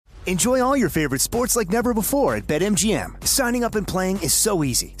Enjoy all your favorite sports like never before at BetMGM. Signing up and playing is so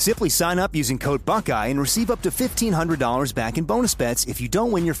easy. Simply sign up using code Buckeye and receive up to $1,500 back in bonus bets if you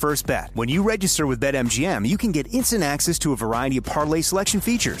don't win your first bet. When you register with BetMGM, you can get instant access to a variety of parlay selection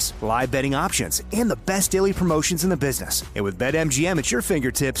features, live betting options, and the best daily promotions in the business. And with BetMGM at your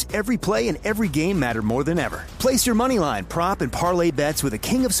fingertips, every play and every game matter more than ever. Place your moneyline, prop, and parlay bets with the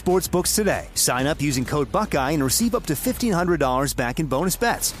king of sportsbooks today. Sign up using code Buckeye and receive up to $1,500 back in bonus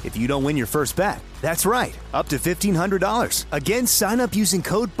bets if you don't win your first bet. That's right, up to $1,500. Again, sign up using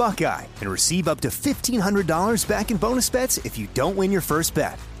code Buckeye and receive up to $1,500 back in bonus bets if you don't win your first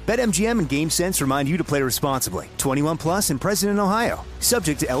bet. BetMGM and GameSense remind you to play responsibly. 21 plus and present in Ohio.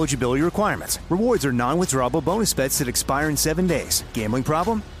 Subject to eligibility requirements. Rewards are non-withdrawable bonus bets that expire in 7 days. Gambling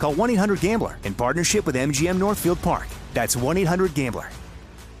problem? Call 1-800-GAMBLER in partnership with MGM Northfield Park. That's 1-800-GAMBLER.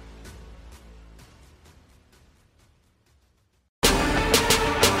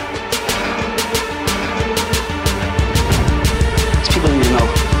 People need to know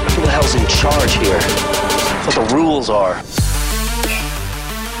who the hell's in charge here, what the rules are.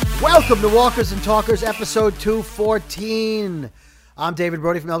 Welcome to Walkers and Talkers, episode 214. I'm David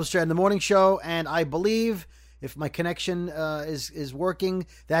Brody from Elvis Duran in the Morning Show, and I believe, if my connection is working,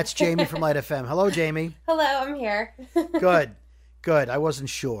 that's Jamie from Light FM. Hello, Jamie. Hello, I'm here. Good. I wasn't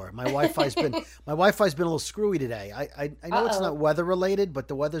sure. My Wi-Fi's been a little screwy today. I know It's not weather related, but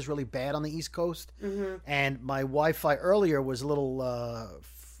the weather's really bad on the East Coast, and my Wi-Fi earlier was a little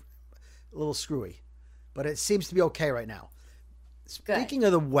screwy, but it seems to be okay right now. Speaking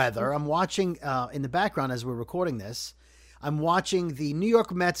of the weather, I'm watching in the background as we're recording this. I'm watching the New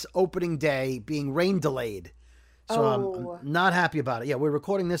York Mets opening day being rain delayed, so I'm not happy about it. Yeah, we're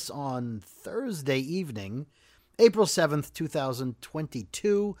recording this on Thursday evening, April 7th,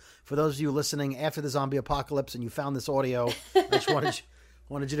 2022. For those of you listening after the zombie apocalypse and you found this audio, I just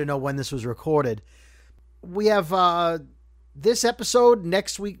wanted you to know when this was recorded. We have this episode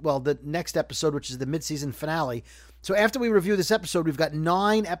next week. Well, the next episode, which is the mid-season finale. So after we review this episode, we've got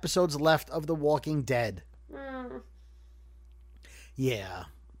 9 episodes left of The Walking Dead. Yeah,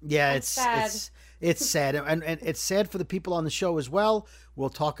 it's sad. It's sad, and it's sad for the people on the show as well.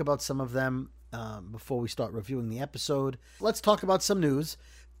 We'll talk about some of them before we start reviewing the episode. Let's talk about some news.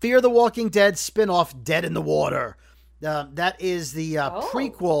 Fear the Walking Dead spinoff, Dead in the Water. That is the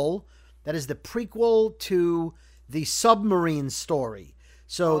prequel. That is the prequel to the submarine story.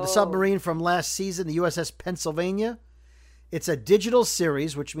 So the submarine from last season, the USS Pennsylvania, it's a digital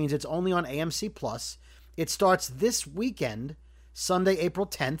series, which means it's only on AMC+. It starts this weekend, Sunday, April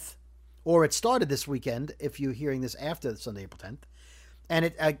 10th, or it started this weekend if you're hearing this after Sunday, April 10th. And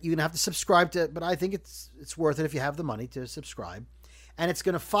you're going to have to subscribe to it, but I think it's worth it if you have the money to subscribe. And it's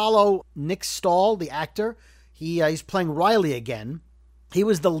going to follow Nick Stahl, the actor. He's playing Riley again. He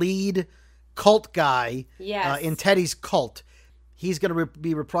was the lead cult guy in Teddy's cult. He's going to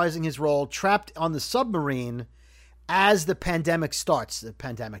be reprising his role trapped on the submarine as the pandemic starts,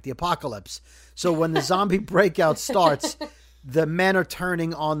 the apocalypse. So when the zombie breakout starts, the men are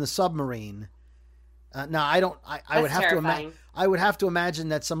turning on the submarine. Now, I would have to imagine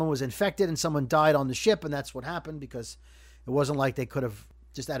that someone was infected and someone died on the ship, and that's what happened, because it wasn't like they could have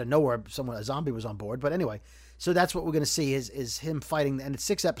just out of nowhere a zombie was on board. But anyway, so that's what we're going to see is him fighting, and it's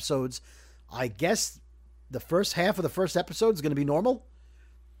 6 episodes. I guess the first half of the first episode is going to be normal,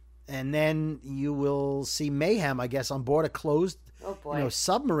 and then you will see mayhem, I guess, on board a closed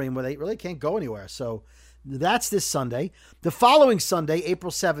submarine where they really can't go anywhere. So that's this Sunday. The following Sunday,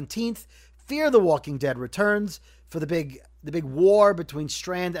 April 17th, Fear the Walking Dead returns for the big war between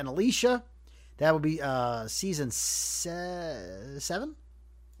Strand and Alicia. That will be season 7?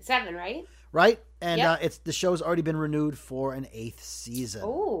 7, right? Right, and the show's already been renewed for an 8th season.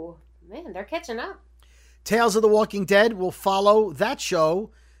 Oh man, they're catching up. Tales of the Walking Dead will follow that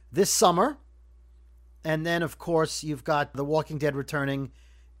show this summer. And then, of course, you've got The Walking Dead returning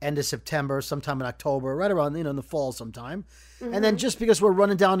end of September, sometime in October, right around, in the fall sometime. Mm-hmm. And then just because we're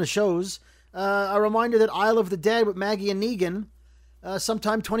running down the shows, a reminder that Isle of the Dead with Maggie and Negan,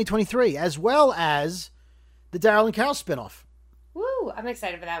 sometime 2023, as well as the Daryl and Carol spinoff. Woo, I'm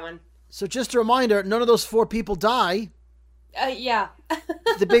excited for that one. So just a reminder, none of those 4 people die. Yeah.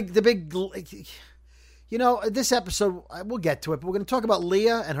 the big, this episode, we'll get to it, but we're going to talk about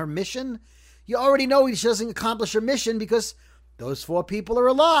Leah and her mission. You already know she doesn't accomplish her mission because those 4 people are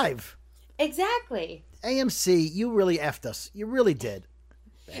alive. Exactly. AMC, you really effed us. You really did.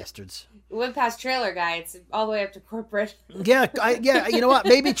 Bastards. We went past Trailer Guy. It's all the way up to corporate. Yeah. You know what?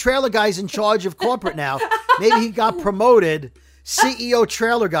 Maybe Trailer Guy's in charge of corporate now. Maybe he got promoted CEO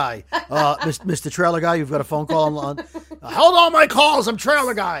Trailer Guy. Mr. Trailer Guy, you've got a phone call on. Hold all my calls. I'm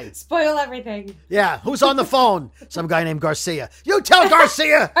Trailer Guy. Spoil everything. Yeah. Who's on the phone? Some guy named Garcia. You tell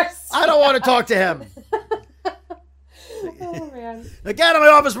Garcia. I don't want to talk to him. Oh, man. Now get out of my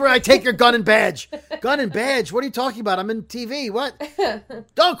office where I take your gun and badge. Gun and badge? What are you talking about? I'm in TV. What?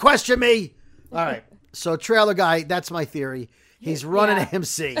 Don't question me. All right. So Trailer Guy, that's my theory. He's running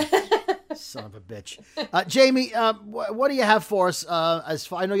AMC. Son of a bitch. Jamie, what do you have for us?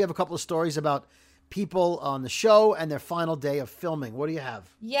 I know you have a couple of stories about people on the show and their final day of filming. What do you have?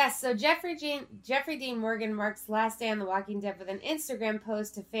 Yes, so Jeffrey Dean Morgan marks last day on The Walking Dead with an Instagram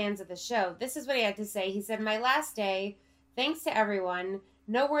post to fans of the show. This is what he had to say. He said, "My last day, thanks to everyone.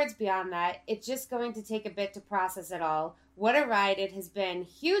 No words beyond that. It's just going to take a bit to process it all. What a ride it has been.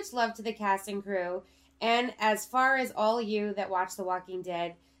 Huge love to the cast and crew. And as far as all you that watch The Walking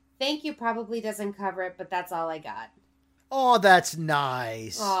Dead, thank you probably doesn't cover it, but that's all I got." Oh, that's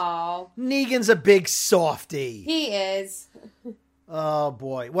nice. Oh, Negan's a big softie. he is. Oh,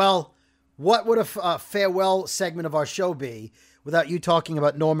 boy. Well, what would a farewell segment of our show be without you talking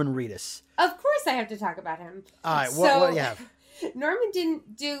about Norman Reedus? Of course I have to talk about him. All right, what do you have? Norman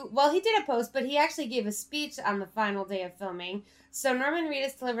didn't do, well, he did a post, but he actually gave a speech on the final day of filming. So Norman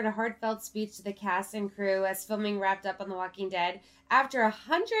Reedus delivered a heartfelt speech to the cast and crew as filming wrapped up on The Walking Dead. After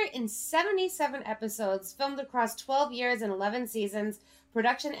 177 episodes filmed across 12 years and 11 seasons,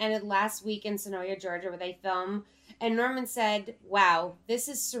 production ended last week in Sonoya, Georgia, with a film. And Norman said, "Wow, this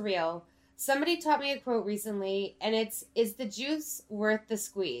is surreal. Somebody taught me a quote recently, and it's, is the juice worth the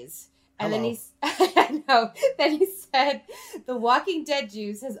squeeze?" And Hello. Then he said, "The Walking Dead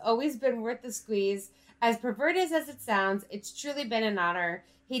juice has always been worth the squeeze. As perverted as it sounds, it's truly been an honor."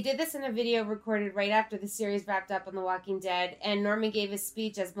 He did this in a video recorded right after the series wrapped up on The Walking Dead, and Norman gave his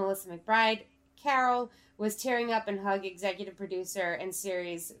speech as Melissa McBride, Carol, was tearing up and hugged executive producer and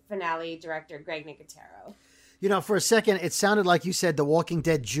series finale director Greg Nicotero. You know, for a second, it sounded like you said The Walking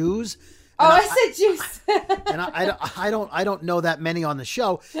Dead Jews. Oh, I said juice. And I don't know that many on the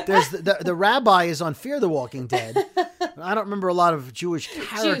show. There's the rabbi is on Fear the Walking Dead. I don't remember a lot of Jewish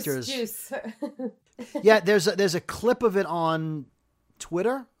characters. Juice. Yeah, there's a clip of it on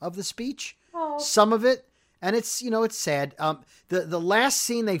Twitter of the speech. Oh. Some of it, and it's sad. The last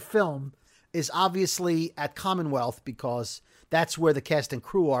scene they film is obviously at Commonwealth because that's where the cast and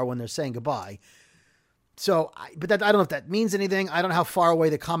crew are when they're saying goodbye. So, I don't know if that means anything. I don't know how far away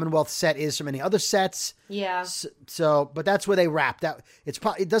the Commonwealth set is from any other sets. Yeah. So, but that's where they wrapped.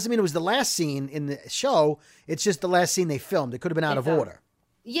 It doesn't mean it was the last scene in the show. It's just the last scene they filmed. It could have been out of order.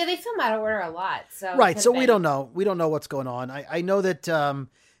 Yeah, they film out of order a lot. So right. So we don't know. We don't know what's going on. I know that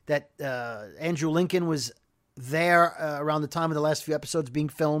Andrew Lincoln was there around the time of the last few episodes being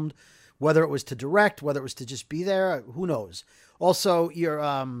filmed. Whether it was to direct, whether it was to just be there, who knows? Also, your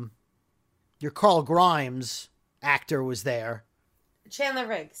Carl Grimes actor was there. Chandler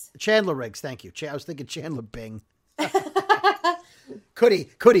Riggs. Thank you. I was thinking Chandler Bing.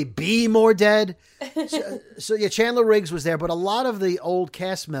 Could he be more dead? So yeah, Chandler Riggs was there, but a lot of the old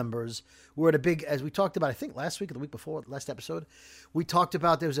cast members were at a big, as we talked about, I think last week or the week before, last episode, we talked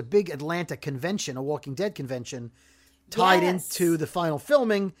about there was a big Atlanta convention, a Walking Dead convention, tied into the final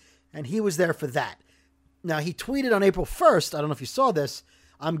filming, and he was there for that. Now, he tweeted on April 1st, I don't know if you saw this,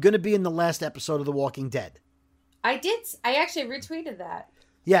 "I'm going to be in the last episode of The Walking Dead." I did. I actually retweeted that.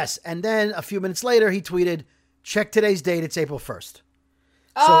 Yes, and then a few minutes later, he tweeted, "Check today's date, it's April 1st."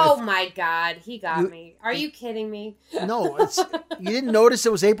 Oh my God, he got me. Are you kidding me? No, you didn't notice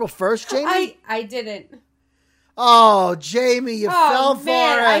it was April 1st, Jamie? I didn't. Oh, Jamie, you fell for it.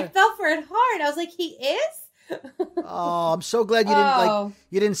 I fell for it hard. I was like, he is? Oh, I'm so glad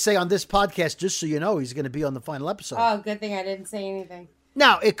you didn't say on this podcast, just so you know, he's going to be on the final episode. Oh, good thing I didn't say anything.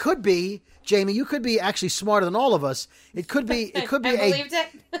 Now, it could be, Jamie, you could be actually smarter than all of us. It could be I believed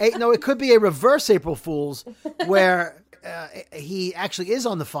it. No, it could be a reverse April Fool's where he actually is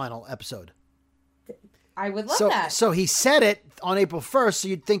on the final episode. I would love that. So he said it on April 1st, so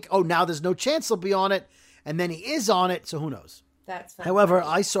you'd think, oh, now there's no chance he'll be on it, and then he is on it, so who knows? That's fine. However,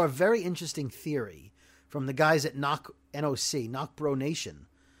 I saw a very interesting theory from the guys at Knock Bro Nation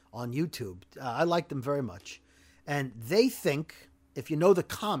on YouTube. I like them very much. And they think, if you know the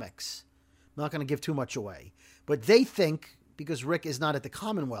comics, I'm not going to give too much away, but they think, because Rick is not at the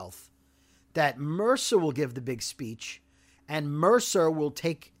Commonwealth, that Mercer will give the big speech, and Mercer will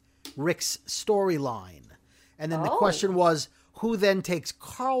take Rick's storyline. And then the question was, who then takes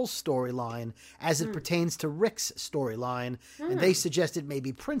Carl's storyline as it pertains to Rick's storyline? And they suggested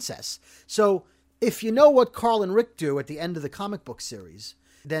maybe Princess. So if you know what Carl and Rick do at the end of the comic book series,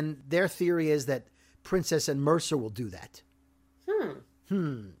 then their theory is that Princess and Mercer will do that.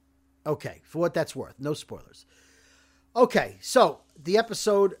 Okay, for what that's worth. No spoilers. Okay, so the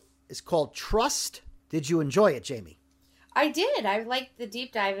episode is called Trust. Did you enjoy it, Jamie? I did. I liked the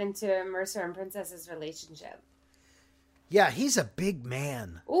deep dive into Mercer and Princess's relationship. Yeah, he's a big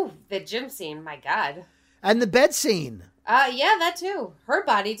man. Ooh, the gym scene, my God. And the bed scene. Yeah, that too. Her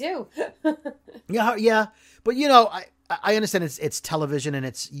body too. Yeah. But you know, I understand it's television and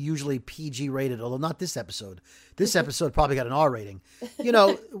it's usually PG rated, although not this episode. This episode probably got an R rating. You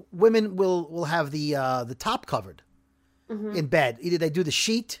know, women will have the top covered in bed. Either they do the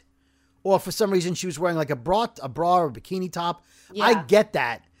sheet, or for some reason she was wearing like a bra or a bikini top. Yeah. I get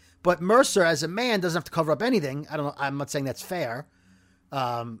that. But Mercer, as a man, doesn't have to cover up anything. I don't know. I'm not saying that's fair.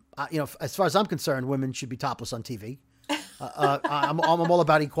 You know, as far as I'm concerned, women should be topless on TV. I'm all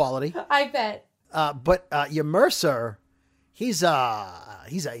about equality. I bet. But your Mercer, he's a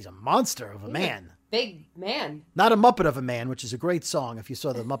monster of a man. Big man. Not a Muppet of a Man, which is a great song. If you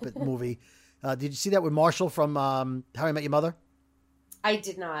saw the Muppet movie, did you see that with Marshall from How I Met Your Mother? I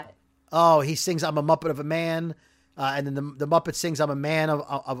did not. Oh, he sings "I'm a Muppet of a Man," and then the Muppet sings "I'm a man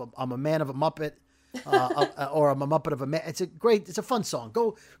of I'm a man of a Muppet," or "I'm a Muppet of a Man." It's a fun song.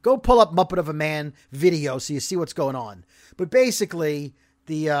 Go pull up Muppet of a Man video so you see what's going on. But basically,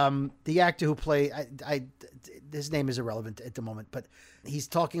 the actor who played his name is irrelevant at the moment, but he's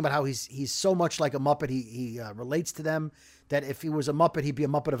talking about how he's so much like a Muppet. He relates to them that if he was a Muppet, he'd be a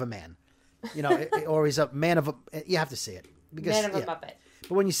Muppet of a man. You know, or he's a man of a. You have to see it because man of a Muppet.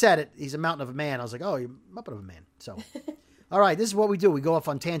 But when you said it, he's a mountain of a man. I was like, oh, you're a Muppet of a Man. So, all right, this is what we do. We go off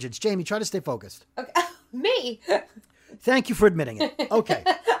on tangents. Jamie, try to stay focused. Okay. Me? Thank you for admitting it. Okay.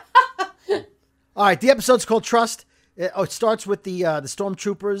 All right, the episode's called Trust. It starts with the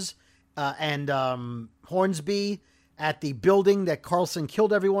stormtroopers and Hornsby at the building that Carlson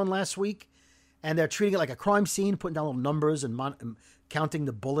killed everyone last week. And they're treating it like a crime scene, putting down little numbers and counting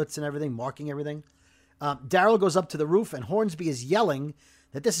the bullets and everything, marking everything. Daryl goes up to the roof, and Hornsby is yelling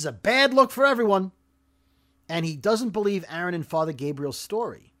that this is a bad look for everyone. And he doesn't believe Aaron and Father Gabriel's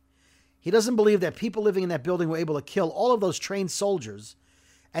story. He doesn't believe that people living in that building were able to kill all of those trained soldiers.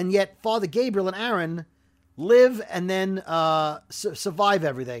 And yet Father Gabriel and Aaron live and then survive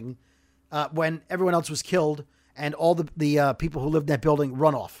everything when everyone else was killed and all the people who lived in that building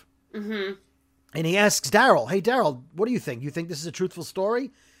run off. Mm-hmm. And he asks Daryl, hey, Daryl, what do you think? You think this is a truthful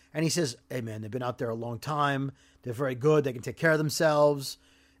story? And he says, hey, man, they've been out there a long time. They're very good. They can take care of themselves.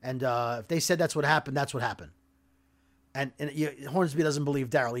 And if they said that's what happened, that's what happened. And Hornsby doesn't believe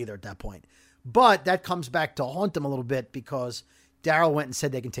Daryl either at that point. But that comes back to haunt him a little bit because Daryl went and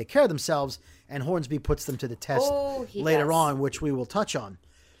said they can take care of themselves. And Hornsby puts them to the test later on, which we will touch on.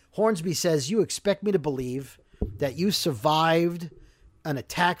 Hornsby says, you expect me to believe that you survived an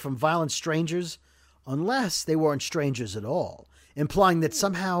attack from violent strangers unless they weren't strangers at all. Implying that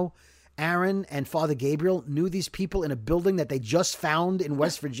somehow Aaron and Father Gabriel knew these people in a building that they just found in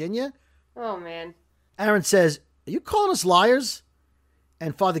West Virginia. Oh, man. Aaron says, are you calling us liars?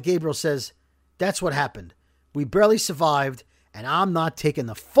 And Father Gabriel says, that's what happened. We barely survived, and I'm not taking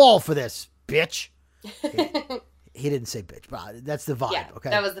the fall for this, bitch. He didn't say bitch, but that's the vibe. Yeah, okay?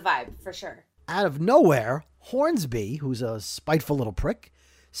 That was the vibe, for sure. Out of nowhere, Hornsby, who's a spiteful little prick,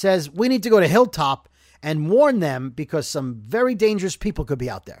 says, we need to go to Hilltop and warn them because some very dangerous people could be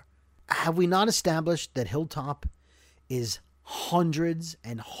out there. Have we not established that Hilltop is hundreds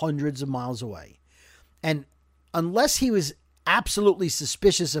and hundreds of miles away? And unless he was absolutely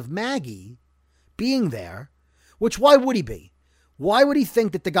suspicious of Maggie being there, which why would he be? Why would he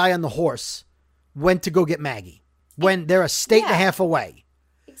think that the guy on the horse went to go get Maggie when they're a state and a half away?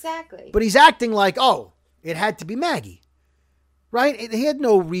 Exactly. But he's acting like, oh, it had to be Maggie, right? He had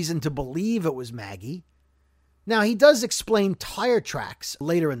no reason to believe it was Maggie. Now, he does explain tire tracks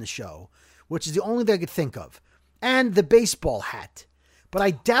later in the show, which is the only thing I could think of, and the baseball hat. But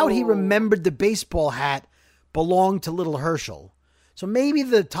I doubt he remembered the baseball hat belonged to little Herschel. So maybe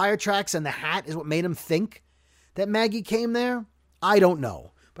the tire tracks and the hat is what made him think that Maggie came there. I don't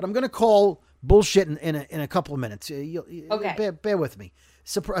know. But I'm going to call bullshit in a couple of minutes. Okay. Bear with me.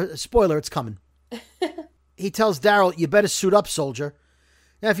 Spoiler, it's coming. He tells Daryl, you better suit up, soldier.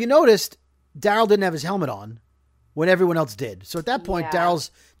 Now, if you noticed, Daryl didn't have his helmet on when everyone else did. So at that point,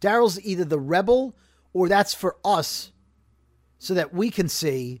 Daryl's either the rebel or that's for us so that we can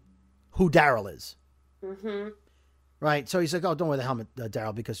see who Daryl is. Mm-hmm. Right? So he's like, oh, don't wear the helmet,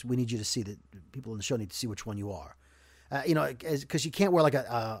 Daryl, because we need you to see that people in the show need to see which one you are. Because you can't wear like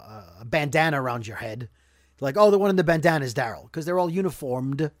a bandana around your head. Like, oh, the one in the bandana is Daryl, because they're all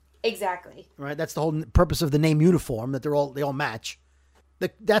uniformed. Exactly. Right? That's the whole purpose of the name uniform, that they all match.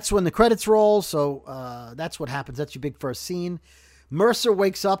 That's when the credits roll. So that's what happens. That's your big first scene. Mercer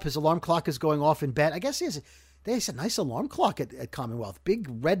wakes up. His alarm clock is going off in bed. I guess they has a nice alarm clock at Commonwealth. Big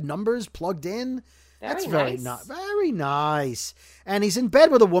red numbers plugged in. That's very nice. Very nice. And he's in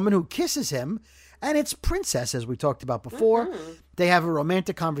bed with a woman who kisses him. And it's Princess, as we talked about before. Mm-hmm. They have a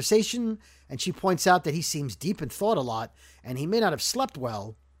romantic conversation. And she points out that he seems deep in thought a lot. And he may not have slept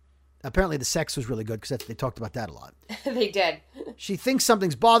well. Apparently the sex was really good because they talked about that a lot. They did. She thinks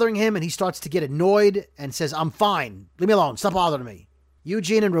something's bothering him and he starts to get annoyed and says, I'm fine. Leave me alone. Stop bothering me.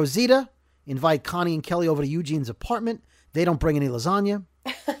 Eugene and Rosita invite Connie and Kelly over to Eugene's apartment. They don't bring any lasagna.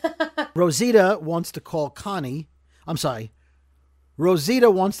 Rosita wants to call Connie. I'm sorry. Rosita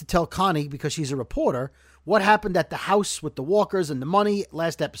wants to tell Connie, because she's a reporter, what happened at the house with the walkers and the money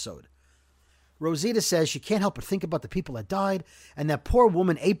last episode. Rosita says she can't help but think about the people that died and that poor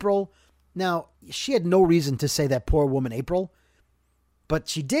woman, April. Now, she had no reason to say that poor woman, April, but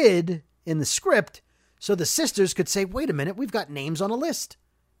she did in the script so the sisters could say, wait a minute, we've got names on a list.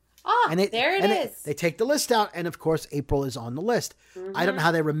 Oh, there it is. They take the list out, and of course, April is on the list. Mm-hmm. I don't know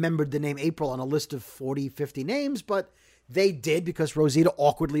how they remembered the name April on a list of 40, 50 names, but they did because Rosita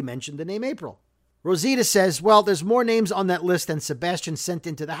awkwardly mentioned the name April. Rosita says, well, there's more names on that list than Sebastian sent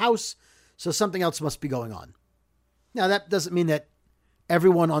into the house, so something else must be going on. Now, that doesn't mean that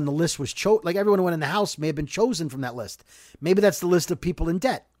everyone on the list was like everyone who went in the house may have been chosen from that list. Maybe that's the list of people in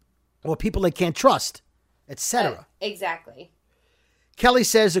debt or people they can't trust, etc. Exactly. Kelly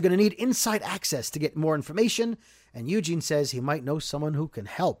says they're going to need inside access to get more information, and Eugene says he might know someone who can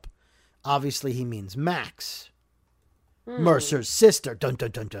help. Obviously, he means Max. Mercer's sister. Dun,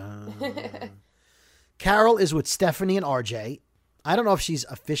 dun, dun, dun. Carol is with Stephanie and RJ. I don't know if she's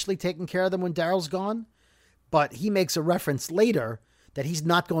officially taking care of them when Daryl's gone, but he makes a reference later that he's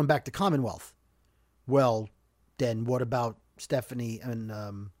not going back to Commonwealth. Well, then what about Stephanie and,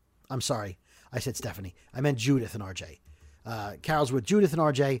 I'm sorry, I said Stephanie. I meant Judith and RJ. Carol's with Judith and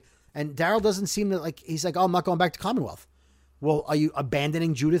RJ, and Daryl doesn't seem to like, he's like, oh, I'm not going back to Commonwealth. Well, are you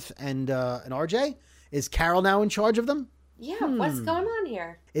abandoning Judith and RJ? Is Carol now in charge of them? Yeah, what's going on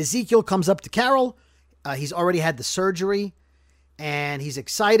here? Ezekiel comes up to Carol. He's already had the surgery, and he's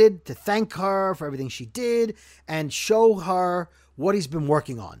excited to thank her for everything she did and show her what he's been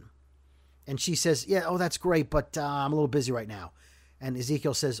working on. And she says, yeah, oh, that's great, but I'm a little busy right now. And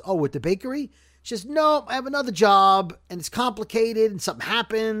Ezekiel says, oh, with the bakery? She says, no, I have another job, and it's complicated, and something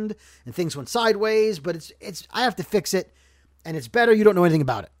happened, and things went sideways, but it's I have to fix it, and it's better you don't know anything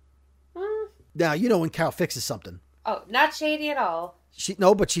about it. Now, you know when Carol fixes something. Oh, not shady at all.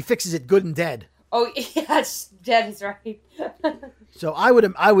 But she fixes it good and dead. Oh, yes, dead is right. So I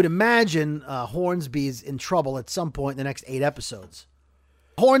would imagine Hornsby is in trouble at some point in the next 8 episodes.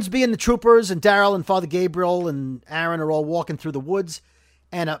 Hornsby and the troopers and Daryl and Father Gabriel and Aaron are all walking through the woods,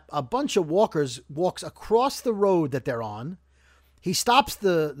 and a bunch of walkers walks across the road that they're on. He stops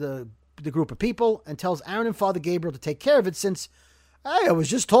the group of people and tells Aaron and Father Gabriel to take care of it since, hey, I was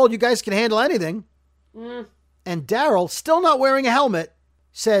just told you guys can handle anything. And Daryl, still not wearing a helmet,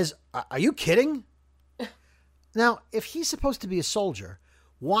 says, are you kidding? Now, if he's supposed to be a soldier,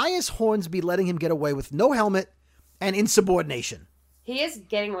 why is Hornsby letting him get away with no helmet and insubordination? He is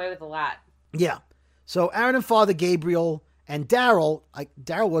getting away with a lot. Yeah. So Aaron and Father Gabriel and Daryl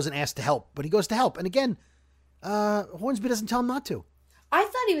wasn't asked to help, but he goes to help. And again, Hornsby doesn't tell him not to. I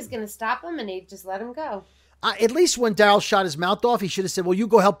thought he was going to stop him and he just let him go. At least when Daryl shot his mouth off, he should have said, well, you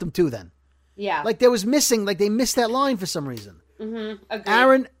go help them too then. Yeah. Like they missed that line for some reason. Mm-hmm.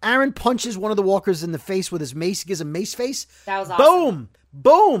 Agreed. Aaron punches one of the walkers in the face with his mace. He gives a mace face. That was awesome.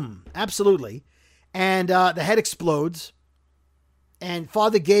 Boom. Absolutely. And the head explodes. And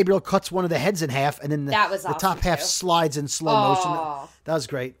Father Gabriel cuts one of the heads in half. And then the top half slides in slow motion. That was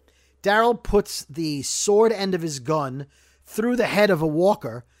great. Daryl puts the sword end of his gun through the head of a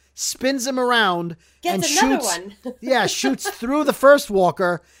walker, spins him around, and shoots through the first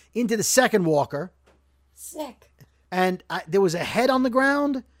walker into the second walker. Sick. And there was a head on the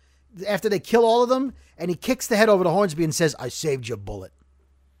ground after they kill all of them, and he kicks the head over to Hornsby and says, I saved your bullet.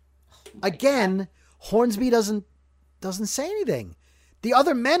 Again, Hornsby doesn't say anything. The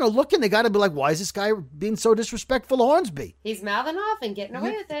other men are looking. They got to be like, why is this guy being so disrespectful to Hornsby? He's mouthing off and getting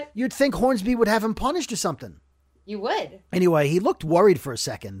away with it. You'd think Hornsby would have him punished or something. You would. Anyway, he looked worried for a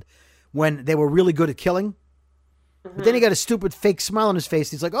second when they were really good at killing. Mm-hmm. But then he got a stupid fake smile on his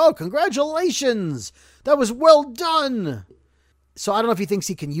face. He's like, oh, congratulations. That was well done. So I don't know if he thinks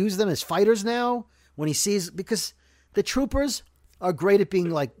he can use them as fighters now when he sees, because the troopers are great at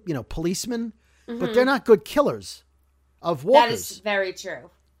being like, policemen, but they're not good killers of walkers. That is very true.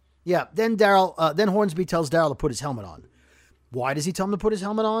 Yeah. Then Hornsby tells Daryl to put his helmet on. Why does he tell him to put his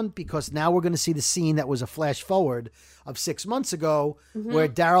helmet on? Because now we're going to see the scene that was a flash forward of 6 months ago where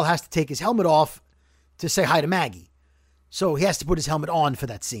Daryl has to take his helmet off to say hi to Maggie. So he has to put his helmet on for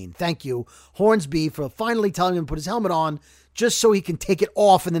that scene. Thank you, Hornsby, for finally telling him to put his helmet on just so he can take it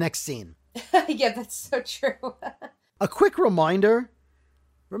off in the next scene. Yeah, that's so true. A quick reminder.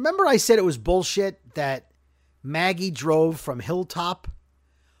 Remember I said it was bullshit that Maggie drove from Hilltop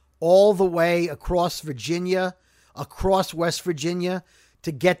all the way across Virginia, across West Virginia,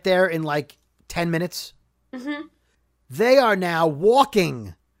 to get there in like 10 minutes? Mm-hmm. They are now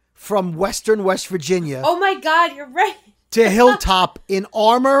walking from Western West Virginia. Oh my God, you're right. To Hilltop in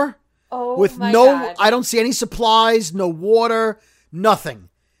armor. Oh with my no, God. I don't see any supplies, no water, nothing.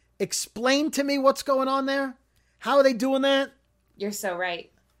 Explain to me what's going on there. How are they doing that? You're so right.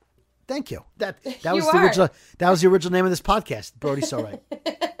 Thank you. That You was are. the original. That was the original name of this podcast. Brody's so right.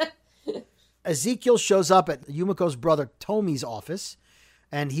 Ezekiel shows up at Yumiko's brother Tomi's office,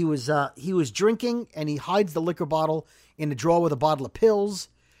 and he was drinking, and he hides the liquor bottle in a drawer with a bottle of pills.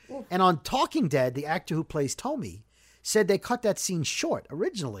 Ooh. And on Talking Dead, the actor who plays Tomi said they cut that scene short.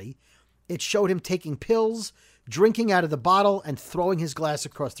 Originally, it showed him taking pills, drinking out of the bottle, and throwing his glass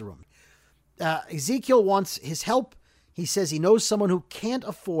across the room. Ezekiel wants his help. He says he knows someone who can't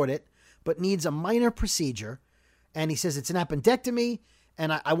afford it, but needs a minor procedure. And he says it's an appendectomy,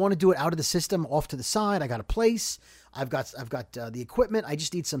 and I want to do it out of the system, off to the side. I got a place. I've got the equipment. I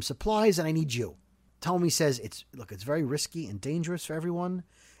just need some supplies, and I need you. Tomi says it's very risky and dangerous for everyone.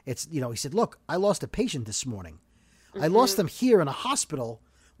 He said, look, I lost a patient this morning. Mm-hmm. I lost them here in a hospital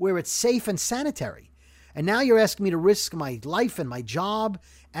where it's safe and sanitary. And now you're asking me to risk my life and my job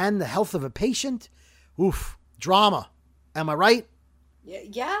and the health of a patient? Oof, drama. Am I right?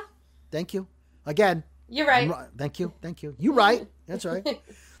 Yeah. Thank you. Again. You're right. Thank you. You're right. That's right.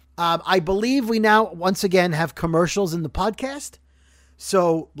 I believe we now, once again, have commercials in the podcast.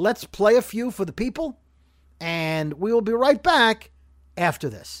 So let's play a few for the people, and we will be right back after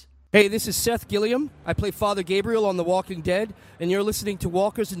this. Hey, this is Seth Gilliam. I play Father Gabriel on The Walking Dead, and you're listening to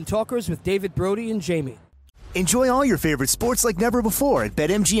Walkers and Talkers with David Brody and Jamie. Enjoy all your favorite sports like never before at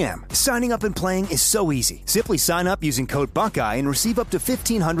BetMGM. Signing up and playing is so easy. Simply sign up using code Buckeye and receive up to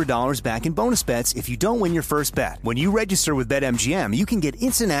 $1,500 back in bonus bets if you don't win your first bet. When you register with BetMGM, you can get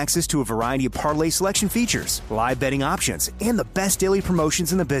instant access to a variety of parlay selection features, live betting options, and the best daily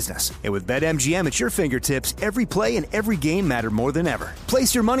promotions in the business. And with BetMGM at your fingertips, every play and every game matter more than ever.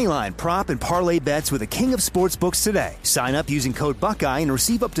 Place your moneyline, prop, and parlay bets with the king of sportsbooks today. Sign up using code Buckeye and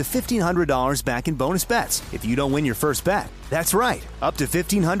receive up to $1,500 back in bonus bets if you don't win your first bet. That's right, up to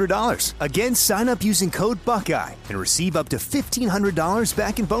 $1,500. Again, sign up using code Buckeye and receive up to $1,500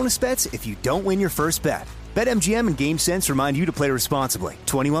 back in bonus bets if you don't win your first bet. BetMGM and GameSense remind you to play responsibly.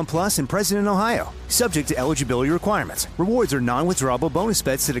 21 plus and present in Ohio. Subject to eligibility requirements. Rewards are non-withdrawable bonus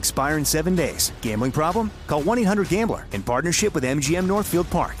bets that expire in 7 days. Gambling problem? Call 1-800-GAMBLER in partnership with MGM Northfield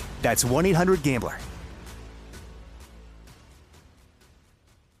Park. That's 1-800-GAMBLER.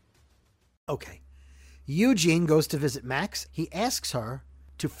 Okay. Eugene goes to visit Max. He asks her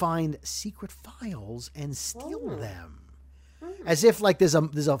to find secret files and steal them. As if like there's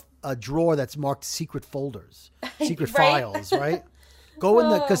a drawer that's marked secret folders, secret files, right? Go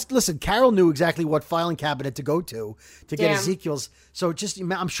in because listen, Carol knew exactly what filing cabinet to go to get Ezekiel's. So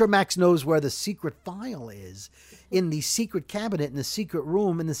I'm sure Max knows where the secret file is in the secret cabinet, in the secret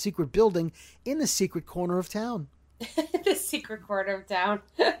room, in the secret building, in the secret corner of town. The secret corner of town.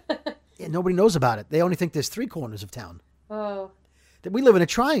 Yeah, nobody knows about it. They only think there's 3 corners of town. Oh. That we live in a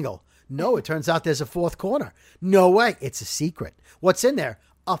triangle. No, it turns out there's a 4th corner. No way. It's a secret. What's in there?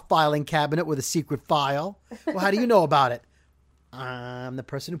 A filing cabinet with a secret file. Well, how do you know about it? I'm the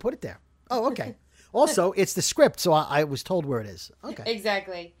person who put it there. Oh, okay. Also, it's the script, so I was told where it is. Okay.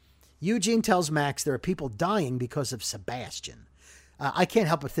 Exactly. Eugene tells Max there are people dying because of Sebastian. I can't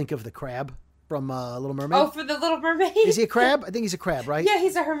help but think of the crab from Little Mermaid. Oh, for the Little Mermaid? Is he a crab? I think he's a crab, right? Yeah,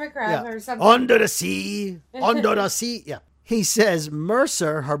 he's a hermit crab or something. Under the sea. Under the sea. Yeah. He says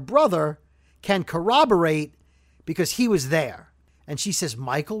Mercer, her brother, can corroborate because he was there. And she says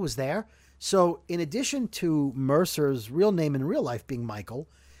Michael was there. So in addition to Mercer's real name in real life being Michael,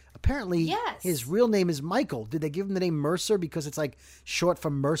 apparently his real name is Michael. Did they give him the name Mercer because it's like short for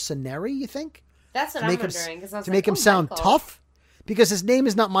mercenary, you think? That's what I'm wondering. To make him sound tough? Because his name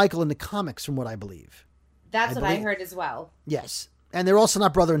is not Michael in the comics, from what I believe. That's what I heard as well. Yes. And they're also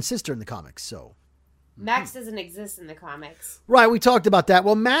not brother and sister in the comics, so... Max doesn't exist in the comics. Right, we talked about that.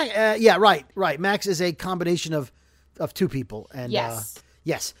 Well, right. Max is a combination of 2 people. And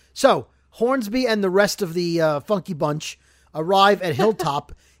yes. So, Hornsby and the rest of the Funky Bunch arrive at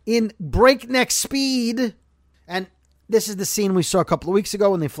Hilltop in breakneck speed. And This is the scene we saw a couple of weeks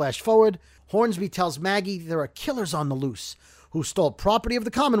ago when they flash forward. Hornsby tells Maggie there are killers on the loose who stole property of the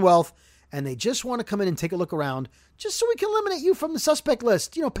Commonwealth, and they just want to come in and take a look around just so we can eliminate you from the suspect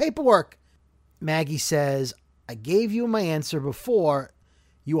list. Paperwork. Maggie says, I gave you my answer before.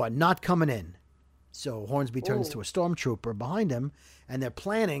 You are not coming in. So Hornsby turns to a stormtrooper behind him, and they're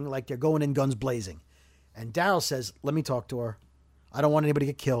planning like they're going in guns blazing. And Daryl says, let me talk to her. I don't want anybody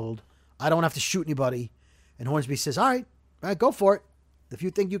to get killed. I don't have to shoot anybody. And Hornsby says, all right, go for it. If you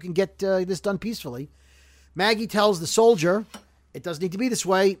think you can get this done peacefully. Maggie tells the soldier, it doesn't need to be this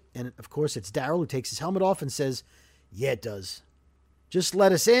way. And, of course, it's Daryl who takes his helmet off and says, yeah, it does. Just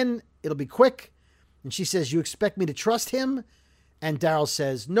let us in. It'll be quick. And she says, you expect me to trust him? And Daryl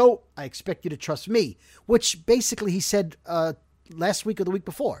says, no, I expect you to trust me. Which basically he said last week or the week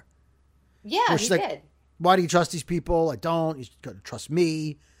before. Yeah, he did. Why do you trust these people? I don't. You got to trust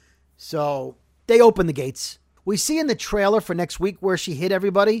me. So they open the gates. We see in the trailer for next week where she hid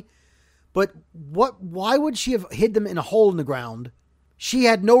everybody. But why would she have hid them in a hole in the ground? She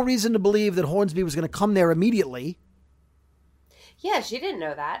had no reason to believe that Hornsby was going to come there immediately. Yeah, she didn't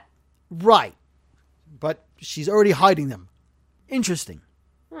know that. Right. But she's already hiding them. Interesting.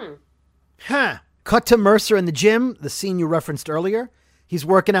 Cut to Mercer in the gym, the scene you referenced earlier. He's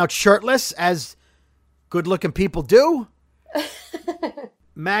working out shirtless, as good-looking people do.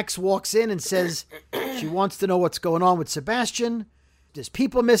 Max walks in and says she wants to know what's going on with Sebastian. There's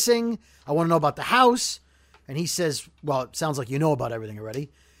people missing. I want to know about the house. And he says, well, it sounds like you know about everything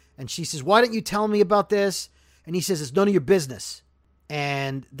already. And she says, why don't you tell me about this? And he says, it's none of your business.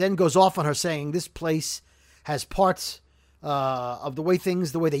 And then goes off on her saying this place has parts of the way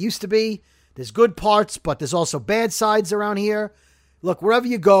they used to be. There's good parts, but there's also bad sides around here. Look, wherever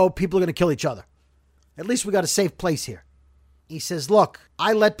you go, people are going to kill each other. At least we got a safe place here. He says, look,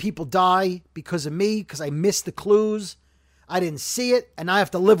 I let people die because of me, because I missed the clues. I didn't see it, and I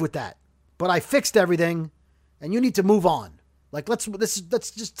have to live with that. But I fixed everything, and you need to move on. Like, let's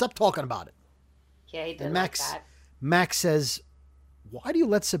just stop talking about it. Yeah, he didn't like that. Max says, why do you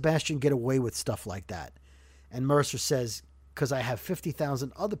let Sebastian get away with stuff like that? And Mercer says, because I have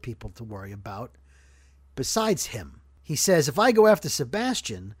 50,000 other people to worry about besides him. He says, if I go after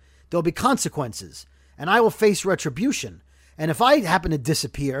Sebastian, there'll be consequences, and I will face retribution. And if I happen to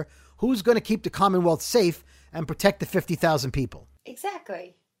disappear, who's going to keep the Commonwealth safe and protect the 50,000 people?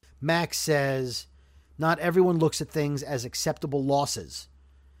 Exactly. Max says, not everyone looks at things as acceptable losses.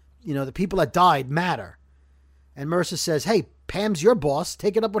 The people that died matter. And Mercer says, hey, Pam's your boss.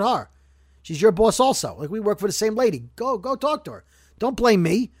 Take it up with her. She's your boss also. Like, we work for the same lady. Go talk to her. Don't blame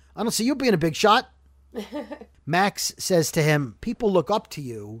me. I don't see you being a big shot. Max says to him, people look up to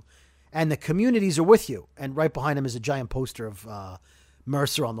you and the communities are with you. And right behind him is a giant poster of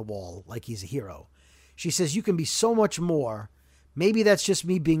Mercer on the wall, like he's a hero. She says, you can be so much more. Maybe that's just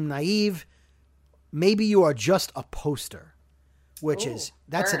me being naive. Maybe you are just a poster, which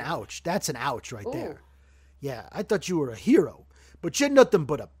that's an ouch. That's an ouch right there. Yeah, I thought you were a hero, but you're nothing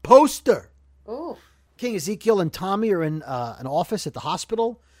but a poster. Ooh. King Ezekiel and Tommy are in an office at the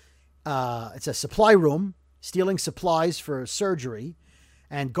hospital. It's a supply room, stealing supplies for surgery,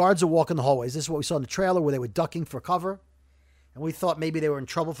 and guards are walking the hallways. This is what we saw in the trailer where they were ducking for cover, and we thought maybe they were in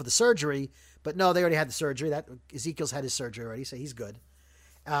trouble for the surgery, but no, they already had the surgery. Ezekiel's had his surgery already, so he's good.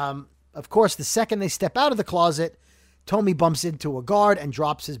 Of course, the second they step out of the closet, Tommy bumps into a guard and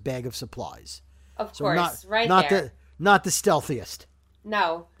drops his bag of supplies. Of course, not there. Not the stealthiest.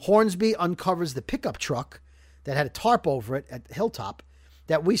 No. Hornsby uncovers the pickup truck that had a tarp over it at Hilltop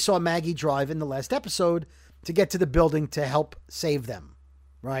that we saw Maggie drive in the last episode to get to the building to help save them,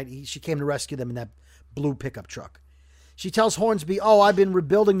 right? She came to rescue them in that blue pickup truck. She tells Hornsby, I've been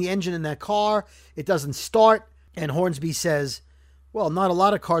rebuilding the engine in that car. It doesn't start. And Hornsby says, well, not a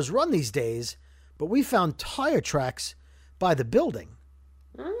lot of cars run these days, but we found tire tracks by the building.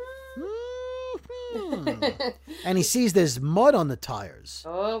 And he sees there's mud on the tires.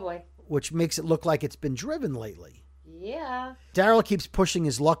 Oh, boy. Which makes it look like it's been driven lately. Yeah. Daryl keeps pushing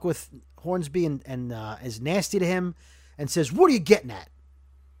his luck with Hornsby and is nasty to him and says, what are you getting at?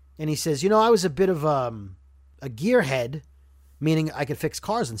 And he says, I was a bit of a gearhead, meaning I could fix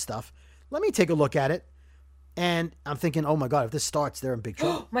cars and stuff. Let me take a look at it. And I'm thinking, oh, my God, if this starts, they're in big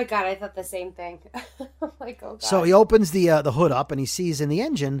trouble. Oh, my God, I thought the same thing. Like, oh, God. So he opens the hood up and he sees in the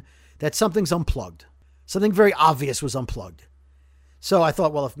engine that something's unplugged. Something very obvious was unplugged. So I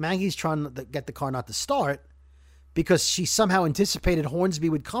thought, well, if Maggie's trying to get the car not to start because she somehow anticipated Hornsby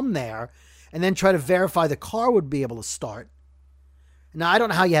would come there and then try to verify the car would be able to start. Now, I don't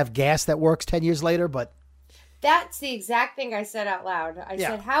know how you have gas that works 10 years later, but That's the exact thing I said out loud. I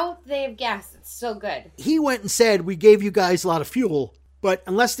said, how they have gas? It's so good. He went and said, we gave you guys a lot of fuel, but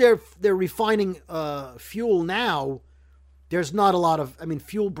unless they're refining fuel now, there's not a lot of,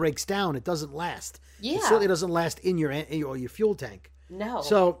 fuel breaks down. It doesn't last. Yeah. It certainly doesn't last in your fuel tank. No.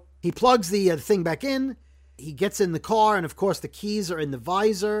 So he plugs the thing back in. He gets in the car, and of course the keys are in the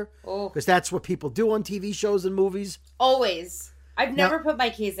visor, because that's what people do on TV shows and movies. Always. I've never put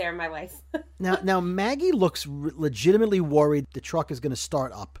my keys there in my life. Now Maggie looks legitimately worried the truck is going to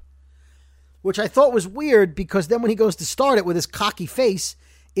start up, which I thought was weird, because then when he goes to start it with his cocky face,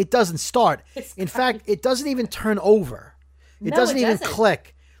 it doesn't start. In fact, it doesn't even turn over. It doesn't even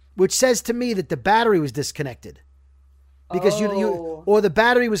click, which says to me that the battery was disconnected, because or the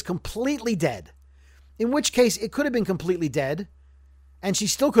battery was completely dead. In which case, it could have been completely dead, and she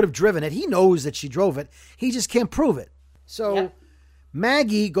still could have driven it. He knows that she drove it. He just can't prove it. So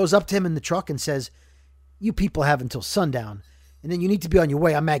Maggie goes up to him in the truck and says, you people have until sundown, and then you need to be on your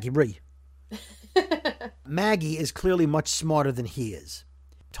way. I'm Maggie Rhee. Maggie is clearly much smarter than he is.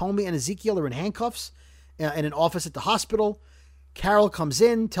 Tommy and Ezekiel are in handcuffs in an office at the hospital. Carol comes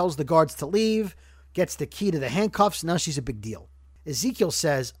in, tells the guards to leave, gets the key to the handcuffs. Now she's a big deal. Ezekiel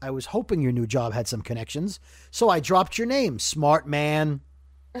says, I was hoping your new job had some connections, so I dropped your name, smart man.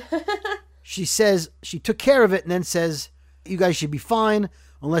 She says she took care of it, and then says, you guys should be fine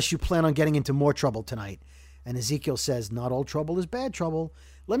unless you plan on getting into more trouble tonight. And Ezekiel says, not all trouble is bad trouble.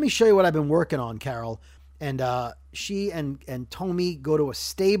 Let me show you what I've been working on, Carol. And she and Tommy go to a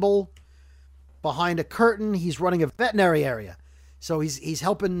stable behind a curtain. He's running a veterinary area. So he's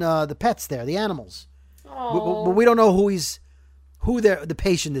helping the pets there, the animals. But we don't know who the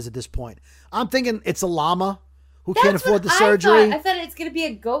patient is at this point. I'm thinking it's a llama who can't afford the surgery. I thought it's going to be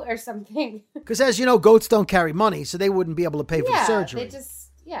a goat or something. Because as you know, goats don't carry money, so they wouldn't be able to pay for the surgery.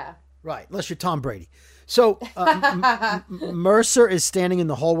 Right, unless you're Tom Brady. So Mercer is standing in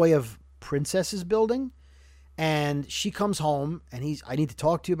the hallway of Princess's building, and she comes home, and I need to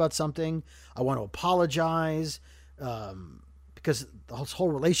talk to you about something. I want to apologize because the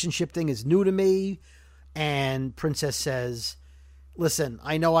whole relationship thing is new to me. And Princess says, listen,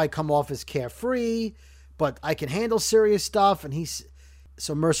 I know I come off as carefree, but I can handle serious stuff. And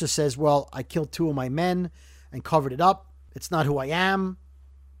so Mercer says, well, I killed 2 of my men and covered it up. It's not who I am.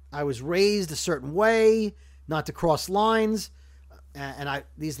 I was raised a certain way, not to cross lines. And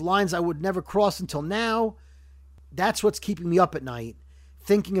these lines I would never cross until now. That's what's keeping me up at night,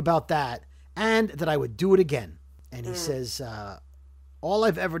 thinking about that, and that I would do it again. And he says, all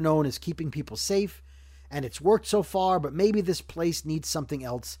I've ever known is keeping people safe, and it's worked so far, but maybe this place needs something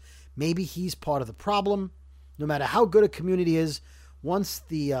else. Maybe he's part of the problem. No matter how good a community is, once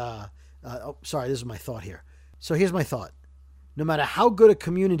the... this is my thought here. So here's my thought. No matter how good a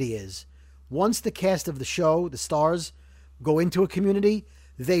community is, once the cast of the show, the stars, go into a community,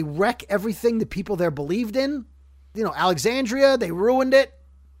 they wreck everything the people there believed in. You know, Alexandria, they ruined it.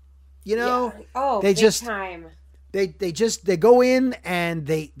 You know? Yeah. Oh, they big just time. They go in and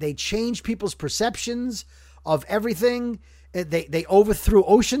they change people's perceptions of everything. They overthrew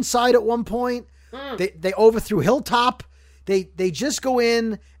Oceanside at one point. They overthrew Hilltop. They just go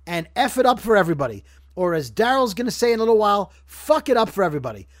in and F it up for everybody. Or as Daryl's going to say in a little while, fuck it up for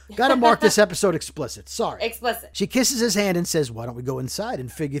everybody. Got to mark this episode explicit. Sorry. Explicit. She kisses his hand and says, why don't we go inside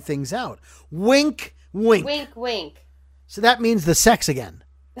and figure things out? Wink, wink. Wink, wink. So that means the sex again.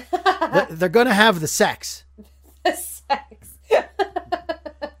 They're going to have the sex. The sex.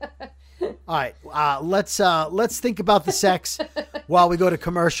 All right. Let's think about the sex while we go to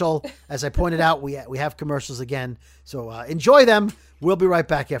commercial. As I pointed out, we have commercials again. So enjoy them. We'll be right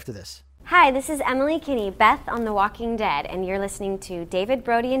back after this. Hi, this is Emily Kinney, Beth on The Walking Dead, and you're listening to David,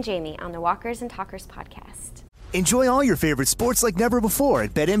 Brody, and Jamie on the Walkers and Talkers podcast. Enjoy all your favorite sports like never before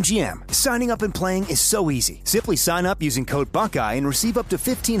at BetMGM. Signing up and playing is so easy. Simply sign up using code Buckeye and receive up to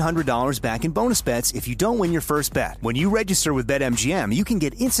 $1,500 back in bonus bets if you don't win your first bet. When you register with BetMGM, you can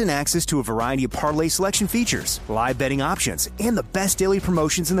get instant access to a variety of parlay selection features, live betting options, and the best daily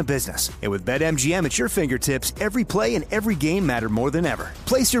promotions in the business. And with BetMGM at your fingertips, every play and every game matter more than ever.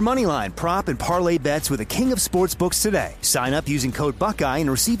 Place your moneyline, prop, and parlay bets with the king of sportsbooks today. Sign up using code Buckeye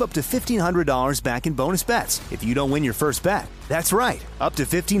and receive up to $1,500 back in bonus bets if you don't win your first bet. That's right, up to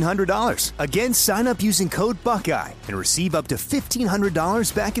 $1,500. Again, sign up using code Buckeye and receive up to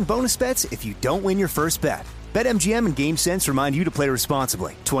 $1,500 back in bonus bets if you don't win your first bet. BetMGM and GameSense remind you to play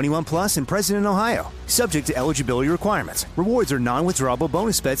responsibly. 21 plus and present in Ohio. Subject to eligibility requirements. Rewards are non-withdrawable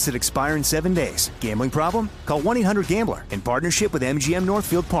bonus bets that expire in 7 days. Gambling problem? Call 1-800-GAMBLER in partnership with MGM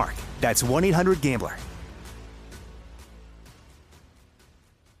Northfield Park. That's 1-800-GAMBLER.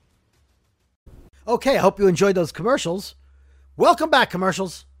 Okay, I hope you enjoyed those commercials. Welcome back,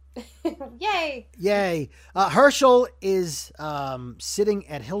 commercials. Yay! Yay. Herschel is sitting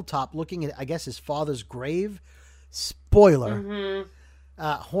at Hilltop looking at, I guess, his father's grave. Spoiler. Mm-hmm.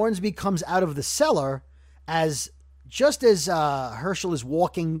 Hornsby comes out of the cellar just as Herschel is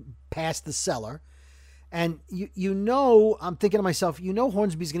walking past the cellar. And you know, I'm thinking to myself,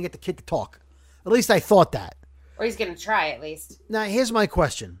 Hornsby's going to get the kid to talk. At least I thought that. Or he's going to try, at least. Now, here's my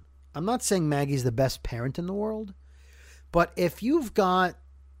question. I'm not saying Maggie's the best parent in the world, but if you've got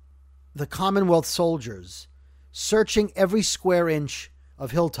the Commonwealth soldiers searching every square inch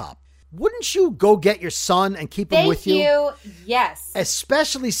of Hilltop, wouldn't you go get your son and keep him with you? Thank you. Yes.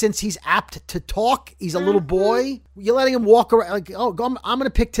 Especially since he's apt to talk. He's a little boy. You're letting him walk around. Like, I'm going to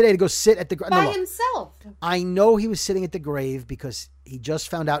pick today to go sit at the grave. By himself. I know he was sitting at the grave because he just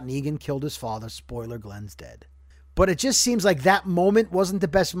found out Negan killed his father. Spoiler, Glenn's dead. But it just seems like that moment wasn't the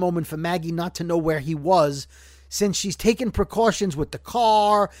best moment for Maggie not to know where he was, since she's taken precautions with the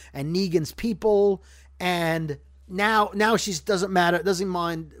car and Negan's people. And now she doesn't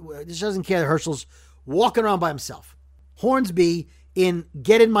mind, she doesn't care that Herschel's walking around by himself. Hornsby, in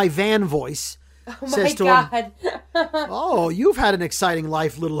Get in My Van voice, says to him, "Oh, you've had an exciting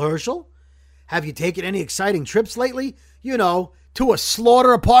life, little Herschel. Have you taken any exciting trips lately? To a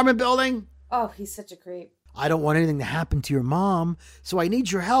Slaughter apartment building?" Oh, he's such a creep. "I don't want anything to happen to your mom, so I need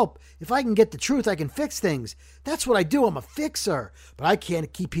your help. If I can get the truth, I can fix things. That's what I do. I'm a fixer. But I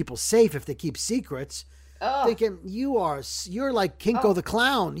can't keep people safe if they keep secrets." Oh. Thinking, you're like Kinko the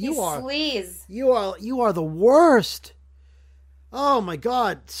Clown. You are sleaze. You are the worst. Oh my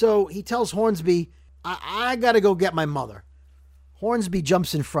God. So he tells Hornsby, I gotta go get my mother. Hornsby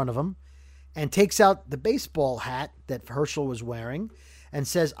jumps in front of him and takes out the baseball hat that Herschel was wearing and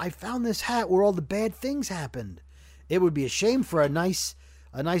says, "I found this hat where all the bad things happened. It would be a shame for a nice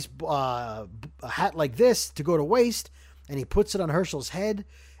hat like this to go to waste." And he puts it on Herschel's head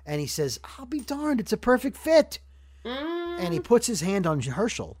and he says, "I'll be darned, it's a perfect fit." And he puts his hand on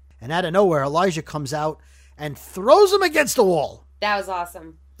Herschel, and out of nowhere, Elijah comes out and throws him against the wall. That was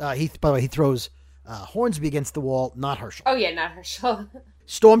awesome. By the way, he throws Hornsby against the wall, not Herschel. Oh yeah, not Herschel.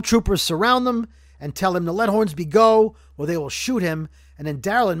 Stormtroopers surround them and tell him to let Hornsby go or they will shoot him. And then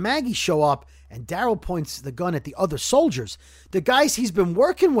Daryl and Maggie show up, and Daryl points the gun at the other soldiers, the guys he's been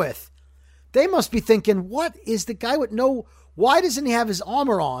working with. They must be thinking, what is the guy with why doesn't he have his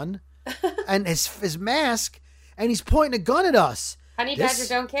armor on and his mask, and he's pointing a gun at us? Honey Badger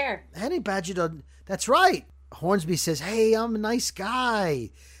don't care. Honey Badger don't. That's right. Hornsby says, "Hey, I'm a nice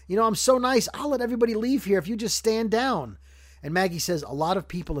guy. I'm so nice. I'll let everybody leave here if you just stand down." And Maggie says, "A lot of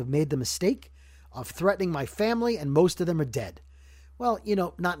people have made the mistake of threatening my family, and most of them are dead." Well,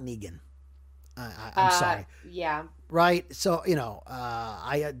 not Negan. I'm sorry. Yeah. Right. So,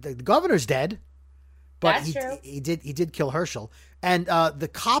 the governor's dead, but That's true. He did kill Herschel. And the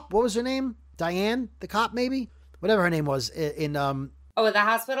cop, what was her name? Diane, the cop, maybe? Whatever her name was in at the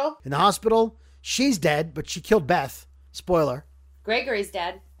hospital? In the hospital. She's dead, but she killed Beth. Spoiler. Gregory's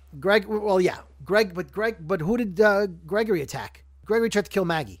dead. Greg, well, yeah. But who did Gregory attack? Gregory tried to kill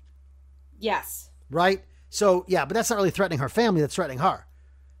Maggie. Yes. Right? So, yeah, but that's not really threatening her family. That's threatening her.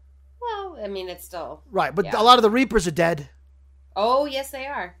 Well, I mean, it's still... Right, but a lot of the Reapers are dead. Oh, yes, they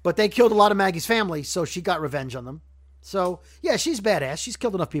are. But they killed a lot of Maggie's family, so she got revenge on them. So, yeah, she's badass. She's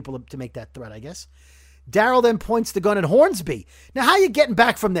killed enough people to make that threat, I guess. Daryl then points the gun at Hornsby. Now, how are you getting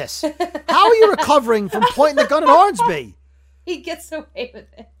back from this? How are you recovering from pointing the gun at Hornsby? He gets away with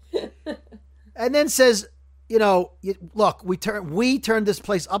it. And then says, look, we turned this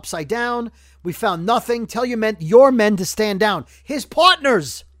place upside down. We found nothing. Tell your men to stand down. His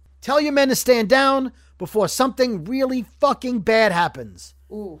partners, tell your men to stand down before something really fucking bad happens.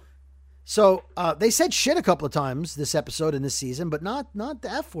 Ooh. So they said shit a couple of times this episode and this season, but not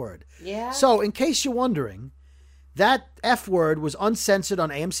the F word. Yeah. So in case you're wondering, that F word was uncensored on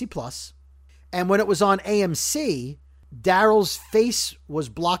AMC Plus, and when it was on AMC, Daryl's face was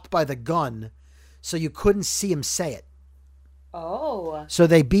blocked by the gun, so you couldn't see him say it. Oh. So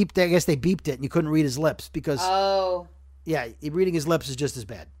they beeped. I guess they beeped it, and you couldn't read his lips because. Oh. Yeah, reading his lips is just as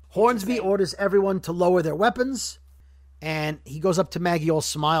bad. Hornsby orders everyone to lower their weapons. And he goes up to Maggie, all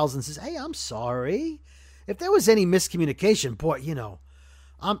smiles, and says, "Hey, I'm sorry. If there was any miscommunication, boy,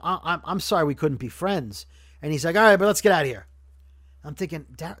 I'm sorry we couldn't be friends." And he's like, "All right, but let's get out of here." I'm thinking,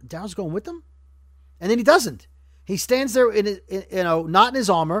 Daryl's going with them? And then he doesn't. He stands there, not in his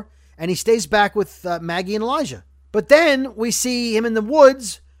armor, and he stays back with Maggie and Elijah. But then we see him in the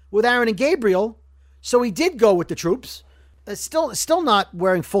woods with Aaron and Gabriel. So he did go with the troops. Still not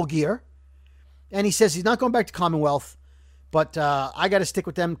wearing full gear. And he says he's not going back to Commonwealth But I got to stick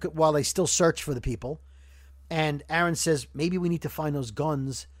with them while they still search for the people. And Aaron says, maybe we need to find those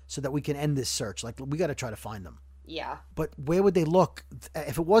guns so that we can end this search. Like, we got to try to find them. Yeah. But where would they look?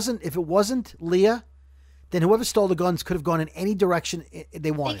 If it wasn't Leah, then whoever stole the guns could have gone in any direction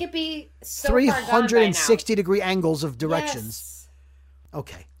they wanted. They could be so 360-degree angles of directions. Yes.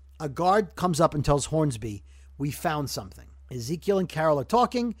 Okay. A guard comes up and tells Hornsby, we found something. Ezekiel and Carol are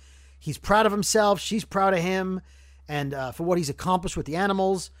talking. He's proud of himself. She's proud of him. And for what he's accomplished with the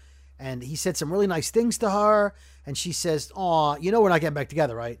animals. And he said some really nice things to her. And she says, aw, you know we're not getting back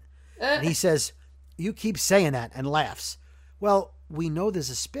together, right? And he says, you keep saying that, and laughs. Well, we know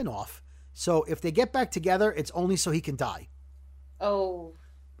there's a spinoff. So if they get back together, it's only so he can die. Oh.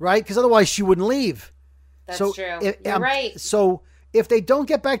 Right? Because otherwise she wouldn't leave. That's true. You're right. So if they don't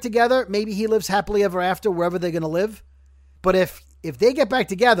get back together, maybe he lives happily ever after wherever they're going to live. But if they get back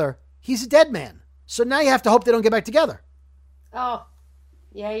together, he's a dead man. So now you have to hope they don't get back together. Oh,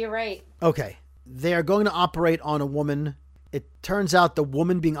 yeah, you're right. Okay. They're going to operate on a woman. It turns out the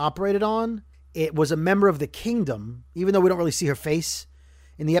woman being operated on, it was a member of the kingdom, even though we don't really see her face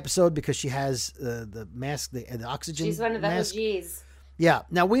in the episode because she has the mask, the oxygen She's one of the mask. OGs. Yeah.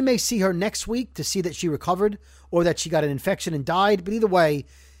 Now, we may see her next week to see that she recovered or that she got an infection and died. But either way,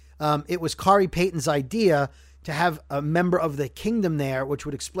 it was Khary Payton's idea to have a member of the kingdom there, which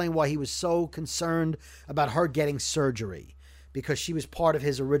would explain why he was so concerned about her getting surgery, because she was part of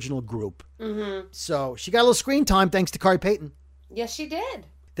his original group. Mm-hmm. So she got a little screen time thanks to Khary Payton. Yes, she did.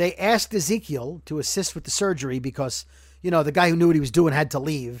 They asked Ezekiel to assist with the surgery because, the guy who knew what he was doing had to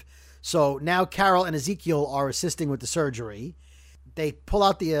leave. So now Carol and Ezekiel are assisting with the surgery. They pull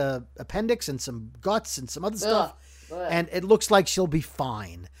out the appendix and some guts and some other stuff. Ugh. And it looks like she'll be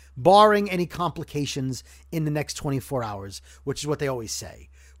fine, barring any complications in the next 24 hours, which is what they always say.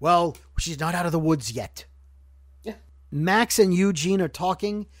 Well, she's not out of the woods yet. Yeah. Max and Eugene are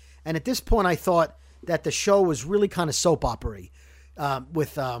talking. And at this point, I thought that the show was really kind of soap opera-y.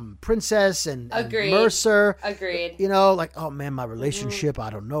 With Princess and Mercer. Agreed. Like, oh man, my relationship,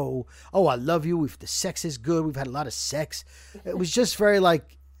 I don't know. Oh, I love you. The sex is good. We've had a lot of sex. It was just very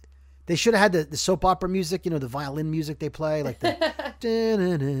like, they should have had the soap opera music, the violin music they play, like the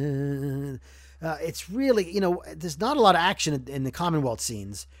it's really, there's not a lot of action in the Commonwealth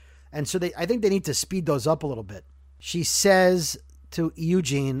scenes. And so I think they need to speed those up a little bit. She says to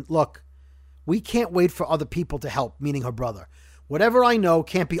Eugene, look, we can't wait for other people to help, meaning her brother. Whatever I know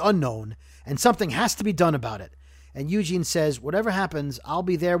can't be unknown, and something has to be done about it. And Eugene says, whatever happens, I'll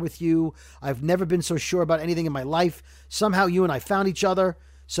be there with you. I've never been so sure about anything in my life. Somehow you and I found each other,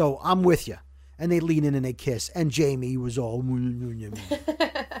 so I'm with you. And they lean in and they kiss. And Jamie was all, you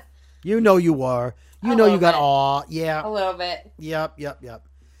were. You got aw. Yeah. A little bit. Yep.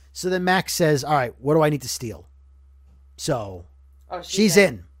 So then Max says, all right, what do I need to steal? So she's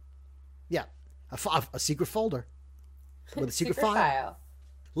in. Yeah. A secret folder. With a secret file.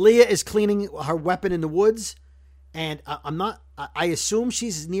 Leah is cleaning her weapon in the woods, and I assume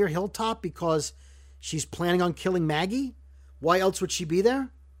she's near Hilltop because she's planning on killing Maggie. Why else would she be there?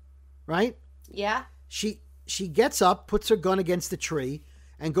 Right? Yeah. She gets up, puts her gun against the tree,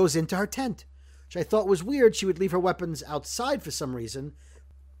 and goes into her tent, which I thought was weird. She would leave her weapons outside for some reason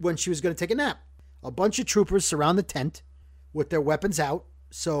when she was going to take a nap. A bunch of troopers surround the tent with their weapons out.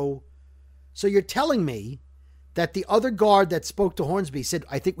 So you're telling me that the other guard that spoke to Hornsby said,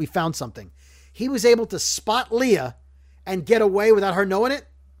 I think we found something. He was able to spot Leah and get away without her knowing it?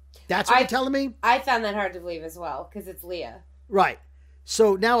 That's what you're telling me? I found that hard to believe as well, because it's Leah. Right.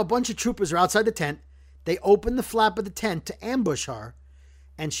 So now a bunch of troopers are outside the tent. They open the flap of the tent to ambush her,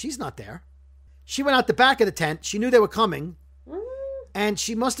 and she's not there. She went out the back of the tent. She knew they were coming, and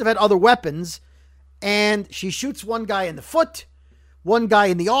she must have had other weapons, and she shoots one guy in the foot, one guy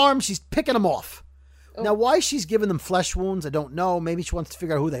in the arm. She's picking them off. Oh. Now, why she's giving them flesh wounds, I don't know. Maybe she wants to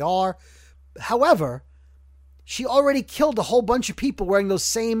figure out who they are. However, she already killed a whole bunch of people wearing those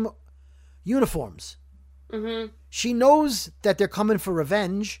same uniforms. Mm-hmm. She knows that they're coming for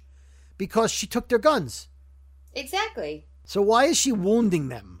revenge because she took their guns. Exactly. So why is she wounding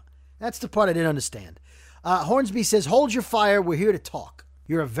them? That's the part I didn't understand. Hornsby says, hold your fire. We're here to talk.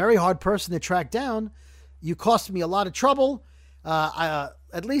 You're a very hard person to track down. You cost me a lot of trouble.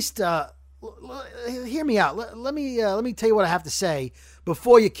 At least... hear me out. Let me tell you what I have to say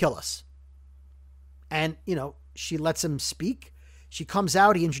before you kill us. And, she lets him speak. She comes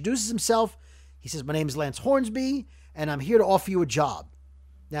out. He introduces himself. He says, my name is Lance Hornsby, and I'm here to offer you a job.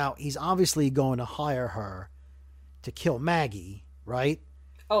 Now, he's obviously going to hire her to kill Maggie, right?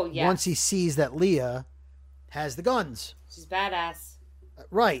 Oh, yeah. Once he sees that Leah has the guns. She's badass.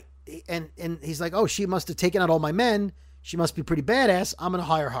 Right. And he's like, oh, she must have taken out all my men. She must be pretty badass. I'm going to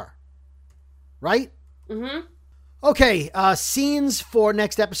hire her. Right? Mm-hmm. Okay, scenes for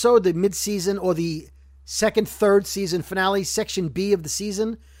next episode, the mid-season or the third season finale, section B of the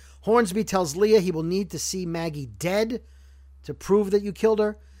season. Hornsby tells Leah he will need to see Maggie dead to prove that you killed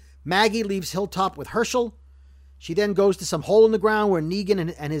her. Maggie leaves Hilltop with Herschel. She then goes to some hole in the ground where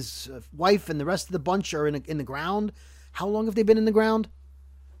Negan and his wife and the rest of the bunch are in the ground. How long have they been in the ground?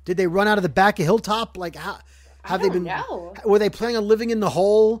 Did they run out of the back of Hilltop? Like, how have they been? Know. Were they planning on living in the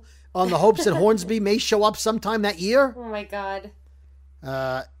hole on the hopes that Hornsby may show up sometime that year? Oh my God.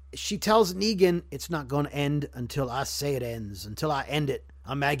 She tells Negan it's not going to end until I say it ends, until I end it.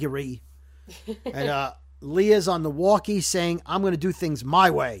 I'm Maggie Rhee. And Leah's on the walkie saying, I'm going to do things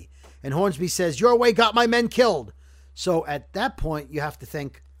my way. And Hornsby says, your way got my men killed. So at that point, you have to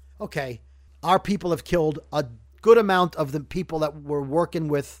think, okay, our people have killed a good amount of the people that were working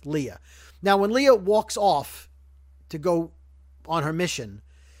with Leah. Now, when Leah walks off to go on her mission,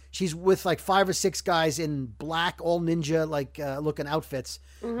 she's with like 5 or 6 guys in black, all ninja like looking outfits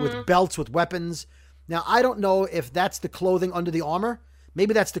with belts, with weapons. Now, I don't know if that's the clothing under the armor.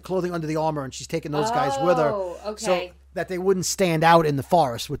 Maybe that's the clothing under the armor, and she's taking those guys with her, okay. so that they wouldn't stand out in the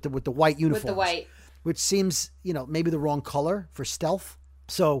forest with the white uniforms. With the white, which seems, maybe the wrong color for stealth.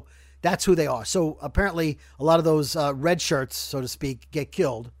 So that's who they are. So apparently, a lot of those red shirts, so to speak, get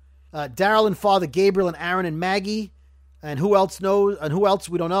killed. Daryl and Father Gabriel and Aaron and Maggie, and who else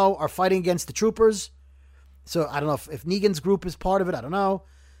we don't know, are fighting against the troopers. So I don't know if Negan's group is part of it. I don't know.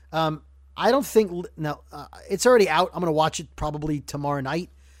 I don't think, it's already out. I'm going to watch it probably tomorrow night.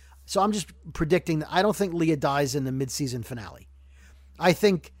 So I'm just predicting that I don't think Leah dies in the mid-season finale. I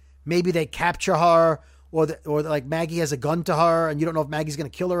think maybe they capture her or like Maggie has a gun to her and you don't know if Maggie's going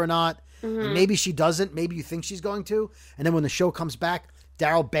to kill her or not. Mm-hmm. And maybe she doesn't. Maybe you think she's going to. And then when the show comes back,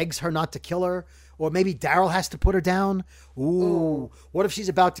 Daryl begs her not to kill her. Or maybe Daryl has to put her down. Ooh. What if she's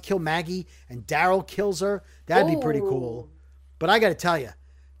about to kill Maggie and Daryl kills her? That'd be pretty cool. But I got to tell you,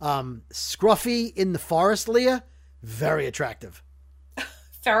 Scruffy in the forest, Leah, very attractive.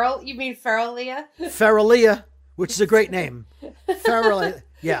 Feral? You mean Feral Leah? Feral Leah, which is a great name. Feral,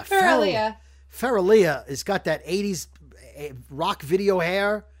 yeah. Feral Leah. Feral Leah has got that 80s rock video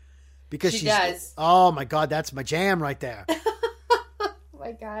hair. Because she does. Oh my God, that's my jam right there. Oh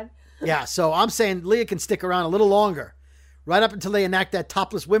my God. Yeah, so I'm saying Leah can stick around a little longer. Right up until they enact that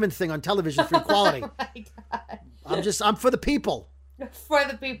topless women thing on television for equality. Oh my God. I'm for the people. For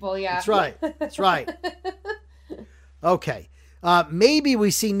the people, yeah. That's right. Okay. Maybe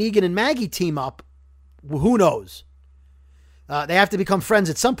we see Negan and Maggie team up. Who knows? They have to become friends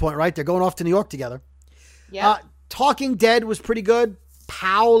at some point, right? They're going off to New York together. Yeah. Talking Dead was pretty good.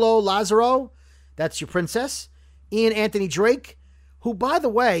 Paolo Lazaro, that's your princess. Ian Anthony Drake, who, by the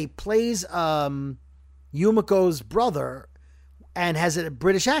way, plays Yumiko's brother and has a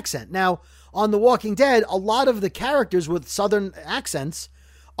British accent. Now, on The Walking Dead, a lot of the characters with Southern accents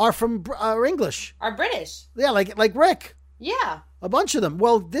are from English. Are British. Yeah, like Rick. Yeah. A bunch of them.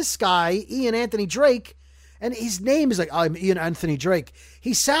 Well, this guy, Ian Anthony Drake, and his name is like, I'm Ian Anthony Drake.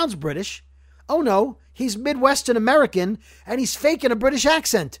 He sounds British. Oh, no. He's Midwestern American, and he's faking a British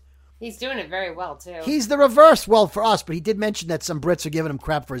accent. He's doing it very well, too. He's the reverse. Well, for us, but he did mention that some Brits are giving him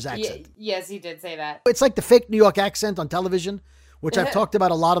crap for his accent. Yes, he did say that. It's like the fake New York accent on television, which I've talked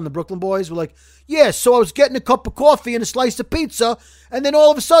about a lot on the Brooklyn Boys. We're like, yeah, so I was getting a cup of coffee and a slice of pizza, and then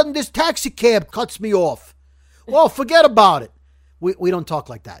all of a sudden this taxi cab cuts me off. Well, forget about it. We don't talk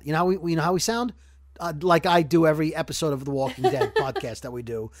like that. You know how we sound? Like I do every episode of the Walking Dead podcast that we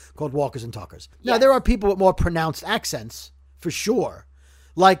do called Walkers and Talkers. Now, there are people with more pronounced accents, for sure.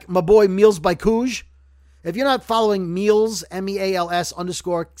 Like my boy Meals by Cooj. If you're not following Meals, MEALS_CUG,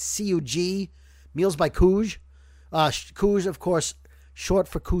 Meals by Cooj. Cooj, of course, short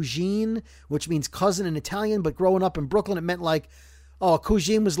for cousine, which means cousin in Italian. But growing up in Brooklyn, it meant like, a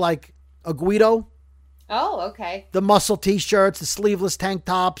cousine was like a Guido. Oh, okay. The muscle T-shirts, the sleeveless tank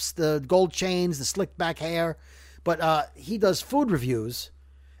tops, the gold chains, the slicked back hair. But he does food reviews,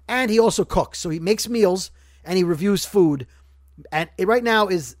 and he also cooks. So he makes meals, and he reviews food. And it right now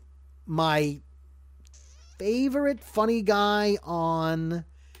is my favorite funny guy on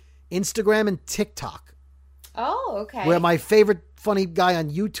Instagram and TikTok. Oh, okay. Where my favorite funny guy on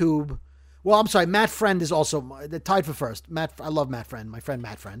YouTube... Well, I'm sorry, Matt Friend is also tied for first. I love Matt Friend, my friend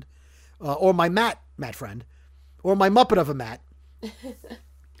Matt Friend. Or my Matt Friend, or my Muppet of a Matt.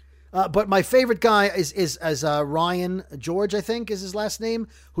 But my favorite guy is Ryan George, I think is his last name,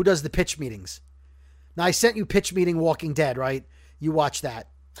 who does the pitch meetings. Now, I sent you Pitch Meeting Walking Dead, right? You watch that.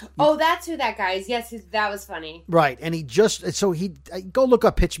 Oh, that's who that guy is. Yes, that was funny. Right, and he go look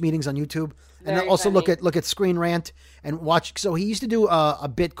up Pitch Meetings on YouTube, and then also look at Screen Rant and watch. So he used to do a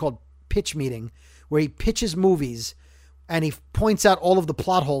bit called Pitch Meeting, where he pitches movies, and he points out all of the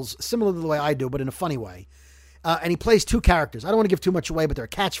plot holes, similar to the way I do, but in a funny way. And he plays two characters. I don't want to give too much away, but they're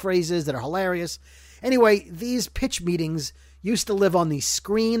catchphrases that are hilarious. Anyway, these Pitch Meetings used to live on the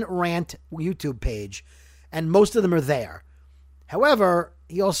Screen Rant YouTube page, and most of them are there. However,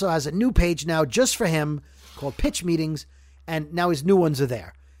 he also has a new page now just for him called Pitch Meetings, and now his new ones are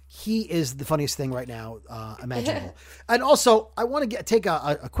there. He is the funniest thing right now imaginable. And also, I want to take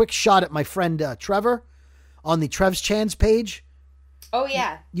a quick shot at my friend Trevor on the Trev's Chans page. Oh,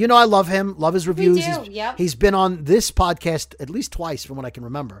 yeah. You know I love him, love his reviews. We do, yep. He's been on this podcast at least twice from what I can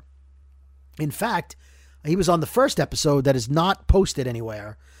remember. In fact, he was on the first episode that is not posted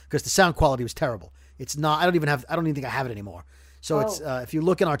anywhere because the sound quality was terrible. It's not. I don't even think I have it anymore. So it's if you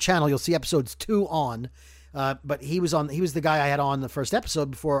look in our channel, you'll see episodes 2 on. But he was the guy I had on the first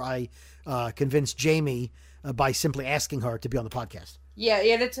episode before I convinced Jamie by simply asking her to be on the podcast. Yeah,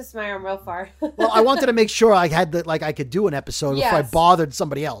 you had to twist my arm real far. Well, I wanted to make sure I had I could do an episode before I bothered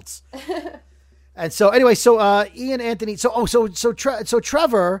somebody else. And so anyway, Ian Anthony, so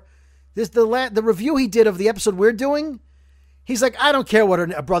Trevor, the review he did of the episode we're doing, he's like, I don't care what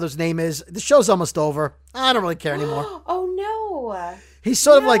her brother's name is. The show's almost over. I don't really care anymore. Oh no. He's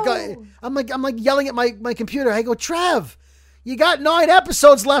sort of like, I'm like yelling at my computer. I go, Trev, you got 9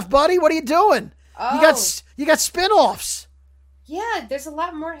 episodes left, buddy. What are you doing? Oh. You got spinoffs. Yeah, there's a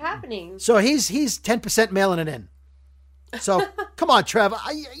lot more happening. So he's 10% mailing it in. So come on, Trev,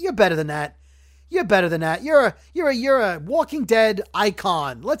 you're better than that. You're better than that. You're a Walking Dead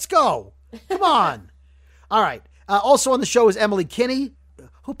icon. Let's go. Come on. All right. Also on the show is Emily Kinney,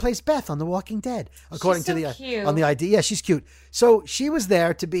 who plays Beth on The Walking Dead, according to cute. On the ID. Yeah, she's cute. So she was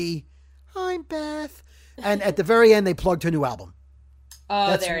there to be, I'm Beth, and at the very end they plugged her new album. Oh,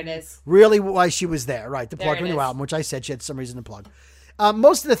 That's there it is. Really why she was there, right? To plug her new album, which I said she had some reason to plug.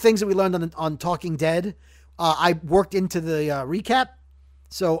 Most of the things that we learned on Talking Dead, I worked into the recap,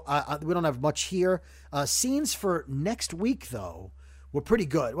 so we don't have much here. Scenes for next week, though, were pretty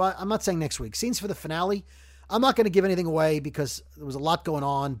good. Well, I'm not saying next week. Scenes for the finale, I'm not going to give anything away because there was a lot going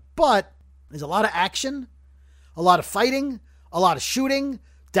on, but there's a lot of action, a lot of fighting, a lot of shooting.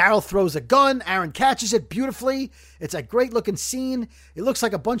 Daryl throws a gun. Aaron catches it beautifully. It's a great-looking scene. It looks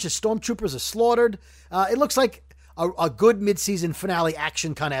like a bunch of stormtroopers are slaughtered. It looks like a good mid-season finale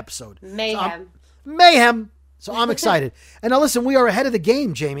action kind of episode. Mayhem. So I'm excited. And now listen, we are ahead of the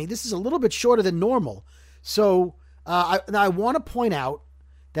game, Jamie. This is a little bit shorter than normal. So I want to point out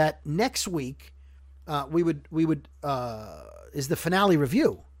that next week we would is the finale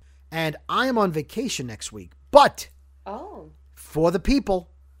review. And I am on vacation next week. But for the people,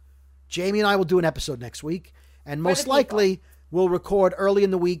 Jamie and I will do an episode next week, and most likely we'll record early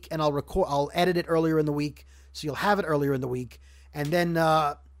in the week, and I'll edit it earlier in the week, so you'll have it earlier in the week, and then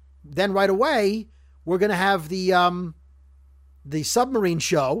right away we're gonna have the submarine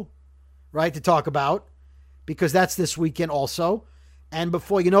show, right, to talk about, because that's this weekend also, and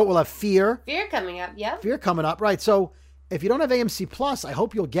before you know it, we'll have Fear coming up. Yep. Fear coming up, right? So if you don't have AMC Plus, I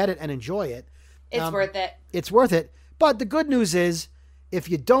hope you'll get it and enjoy it. It's worth it. It's worth it. But the good news is, if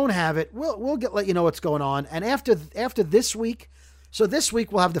you don't have it, we'll let you know what's going on. And after this week, so this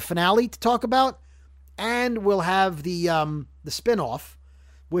week we'll have the finale to talk about, and we'll have the spinoff,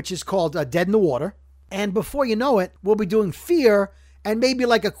 which is called Dead in the Water. And before you know it, we'll be doing Fear and maybe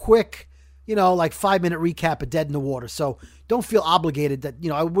like a quick, like 5-minute recap of Dead in the Water. So don't feel obligated that,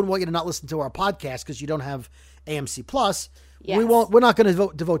 I wouldn't want you to not listen to our podcast because you don't have AMC Plus. Yes. We're not going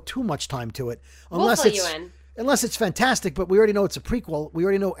to devote too much time to it unless Unless it's fantastic, but we already know it's a prequel. We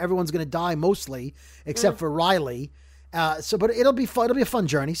already know everyone's going to die mostly, except for Riley. But it'll be fun. It'll be a fun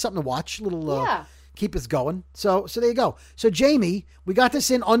journey, something to watch. Keep us going. So there you go. So Jamie, we got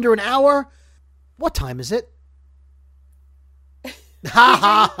this in under an hour. What time is it? You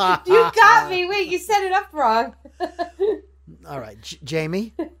got me. Wait, you set it up wrong. All right,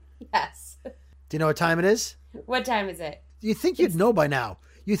 Jamie. Yes. Do you know what time it is? What time is it? You think you'd know by now?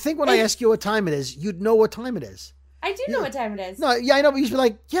 You think when I ask you what time it is, you'd know what time it is? I do know what time it is. No, yeah, I know, but you'd be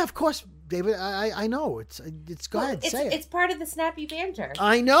like, yeah, of course, David. I know. It's go ahead, say it. It's part of the snappy banter.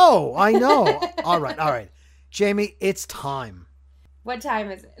 I know. All right, Jamie, it's time. What time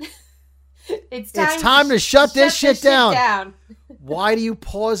is it? It's time to shut this shit down. Why do you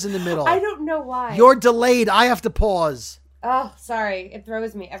pause in the middle? I don't know why. You're delayed. I have to pause. Oh, sorry. It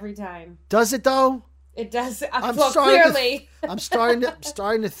throws me every time. Does it though? It does. Clearly. I'm starting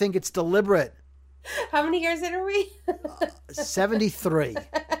to think it's deliberate. How many years in are we? 73.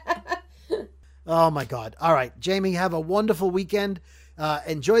 Oh my God. All right, Jamie, have a wonderful weekend.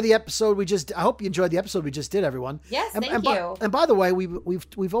 Enjoy the episode I hope you enjoyed the episode we just did, everyone. Yes, thank you. And by the way,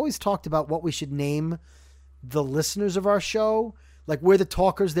 we've always talked about what we should name the listeners of our show. Like, we're the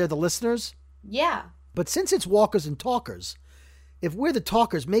talkers, they're the listeners. Yeah. But since it's walkers and talkers, if we're the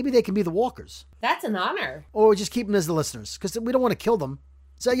talkers, maybe they can be the walkers. That's an honor. Or we just keep them as the listeners, because we don't want to kill them.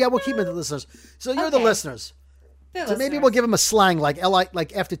 So yeah, we'll keep them as the listeners. So you're the listeners. So maybe we'll give them a slang like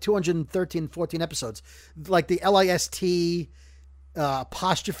like after 213, 14 episodes, like the LIST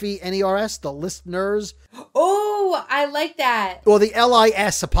apostrophe NERS, the listeners. Oh, I like that. Or the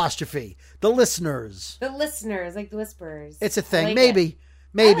LIS apostrophe, the listeners. The listeners, like the whisperers. It's a thing. Like maybe.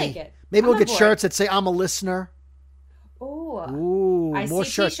 I like it. Maybe we'll get shirts that say I'm a listener. Ooh, I more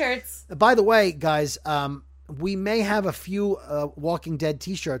see shirts. T-shirts. By the way, guys, we may have a few Walking Dead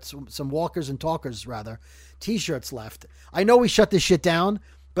T-shirts, some Walkers and Talkers rather, T-shirts left. I know we shut this shit down,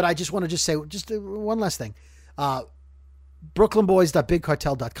 but I just want to say one last thing.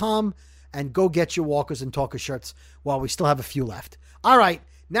 BrooklynBoys.BigCartel.com, and go get your Walkers and Talkers shirts while we still have a few left. All right,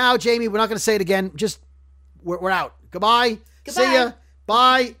 now Jamie, we're not going to say it again. Just we're out. Goodbye. See ya.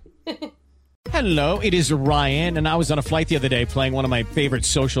 Bye. Hello, it is Ryan, and I was on a flight the other day playing one of my favorite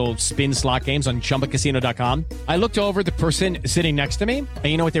social spin slot games on ChumbaCasino.com. I looked over at the person sitting next to me, and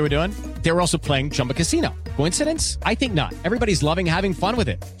you know what they were doing? They were also playing Chumba Casino. Coincidence? I think not. Everybody's loving having fun with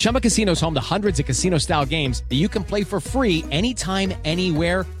it. Chumba Casino is home to hundreds of casino-style games that you can play for free anytime,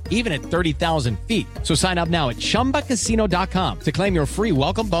 anywhere, even at 30,000 feet. So sign up now at ChumbaCasino.com to claim your free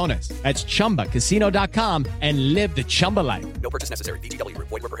welcome bonus. That's ChumbaCasino.com and live the Chumba life. No purchase necessary. VGW.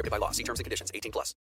 Void where prohibited by law. See terms and conditions. 18+.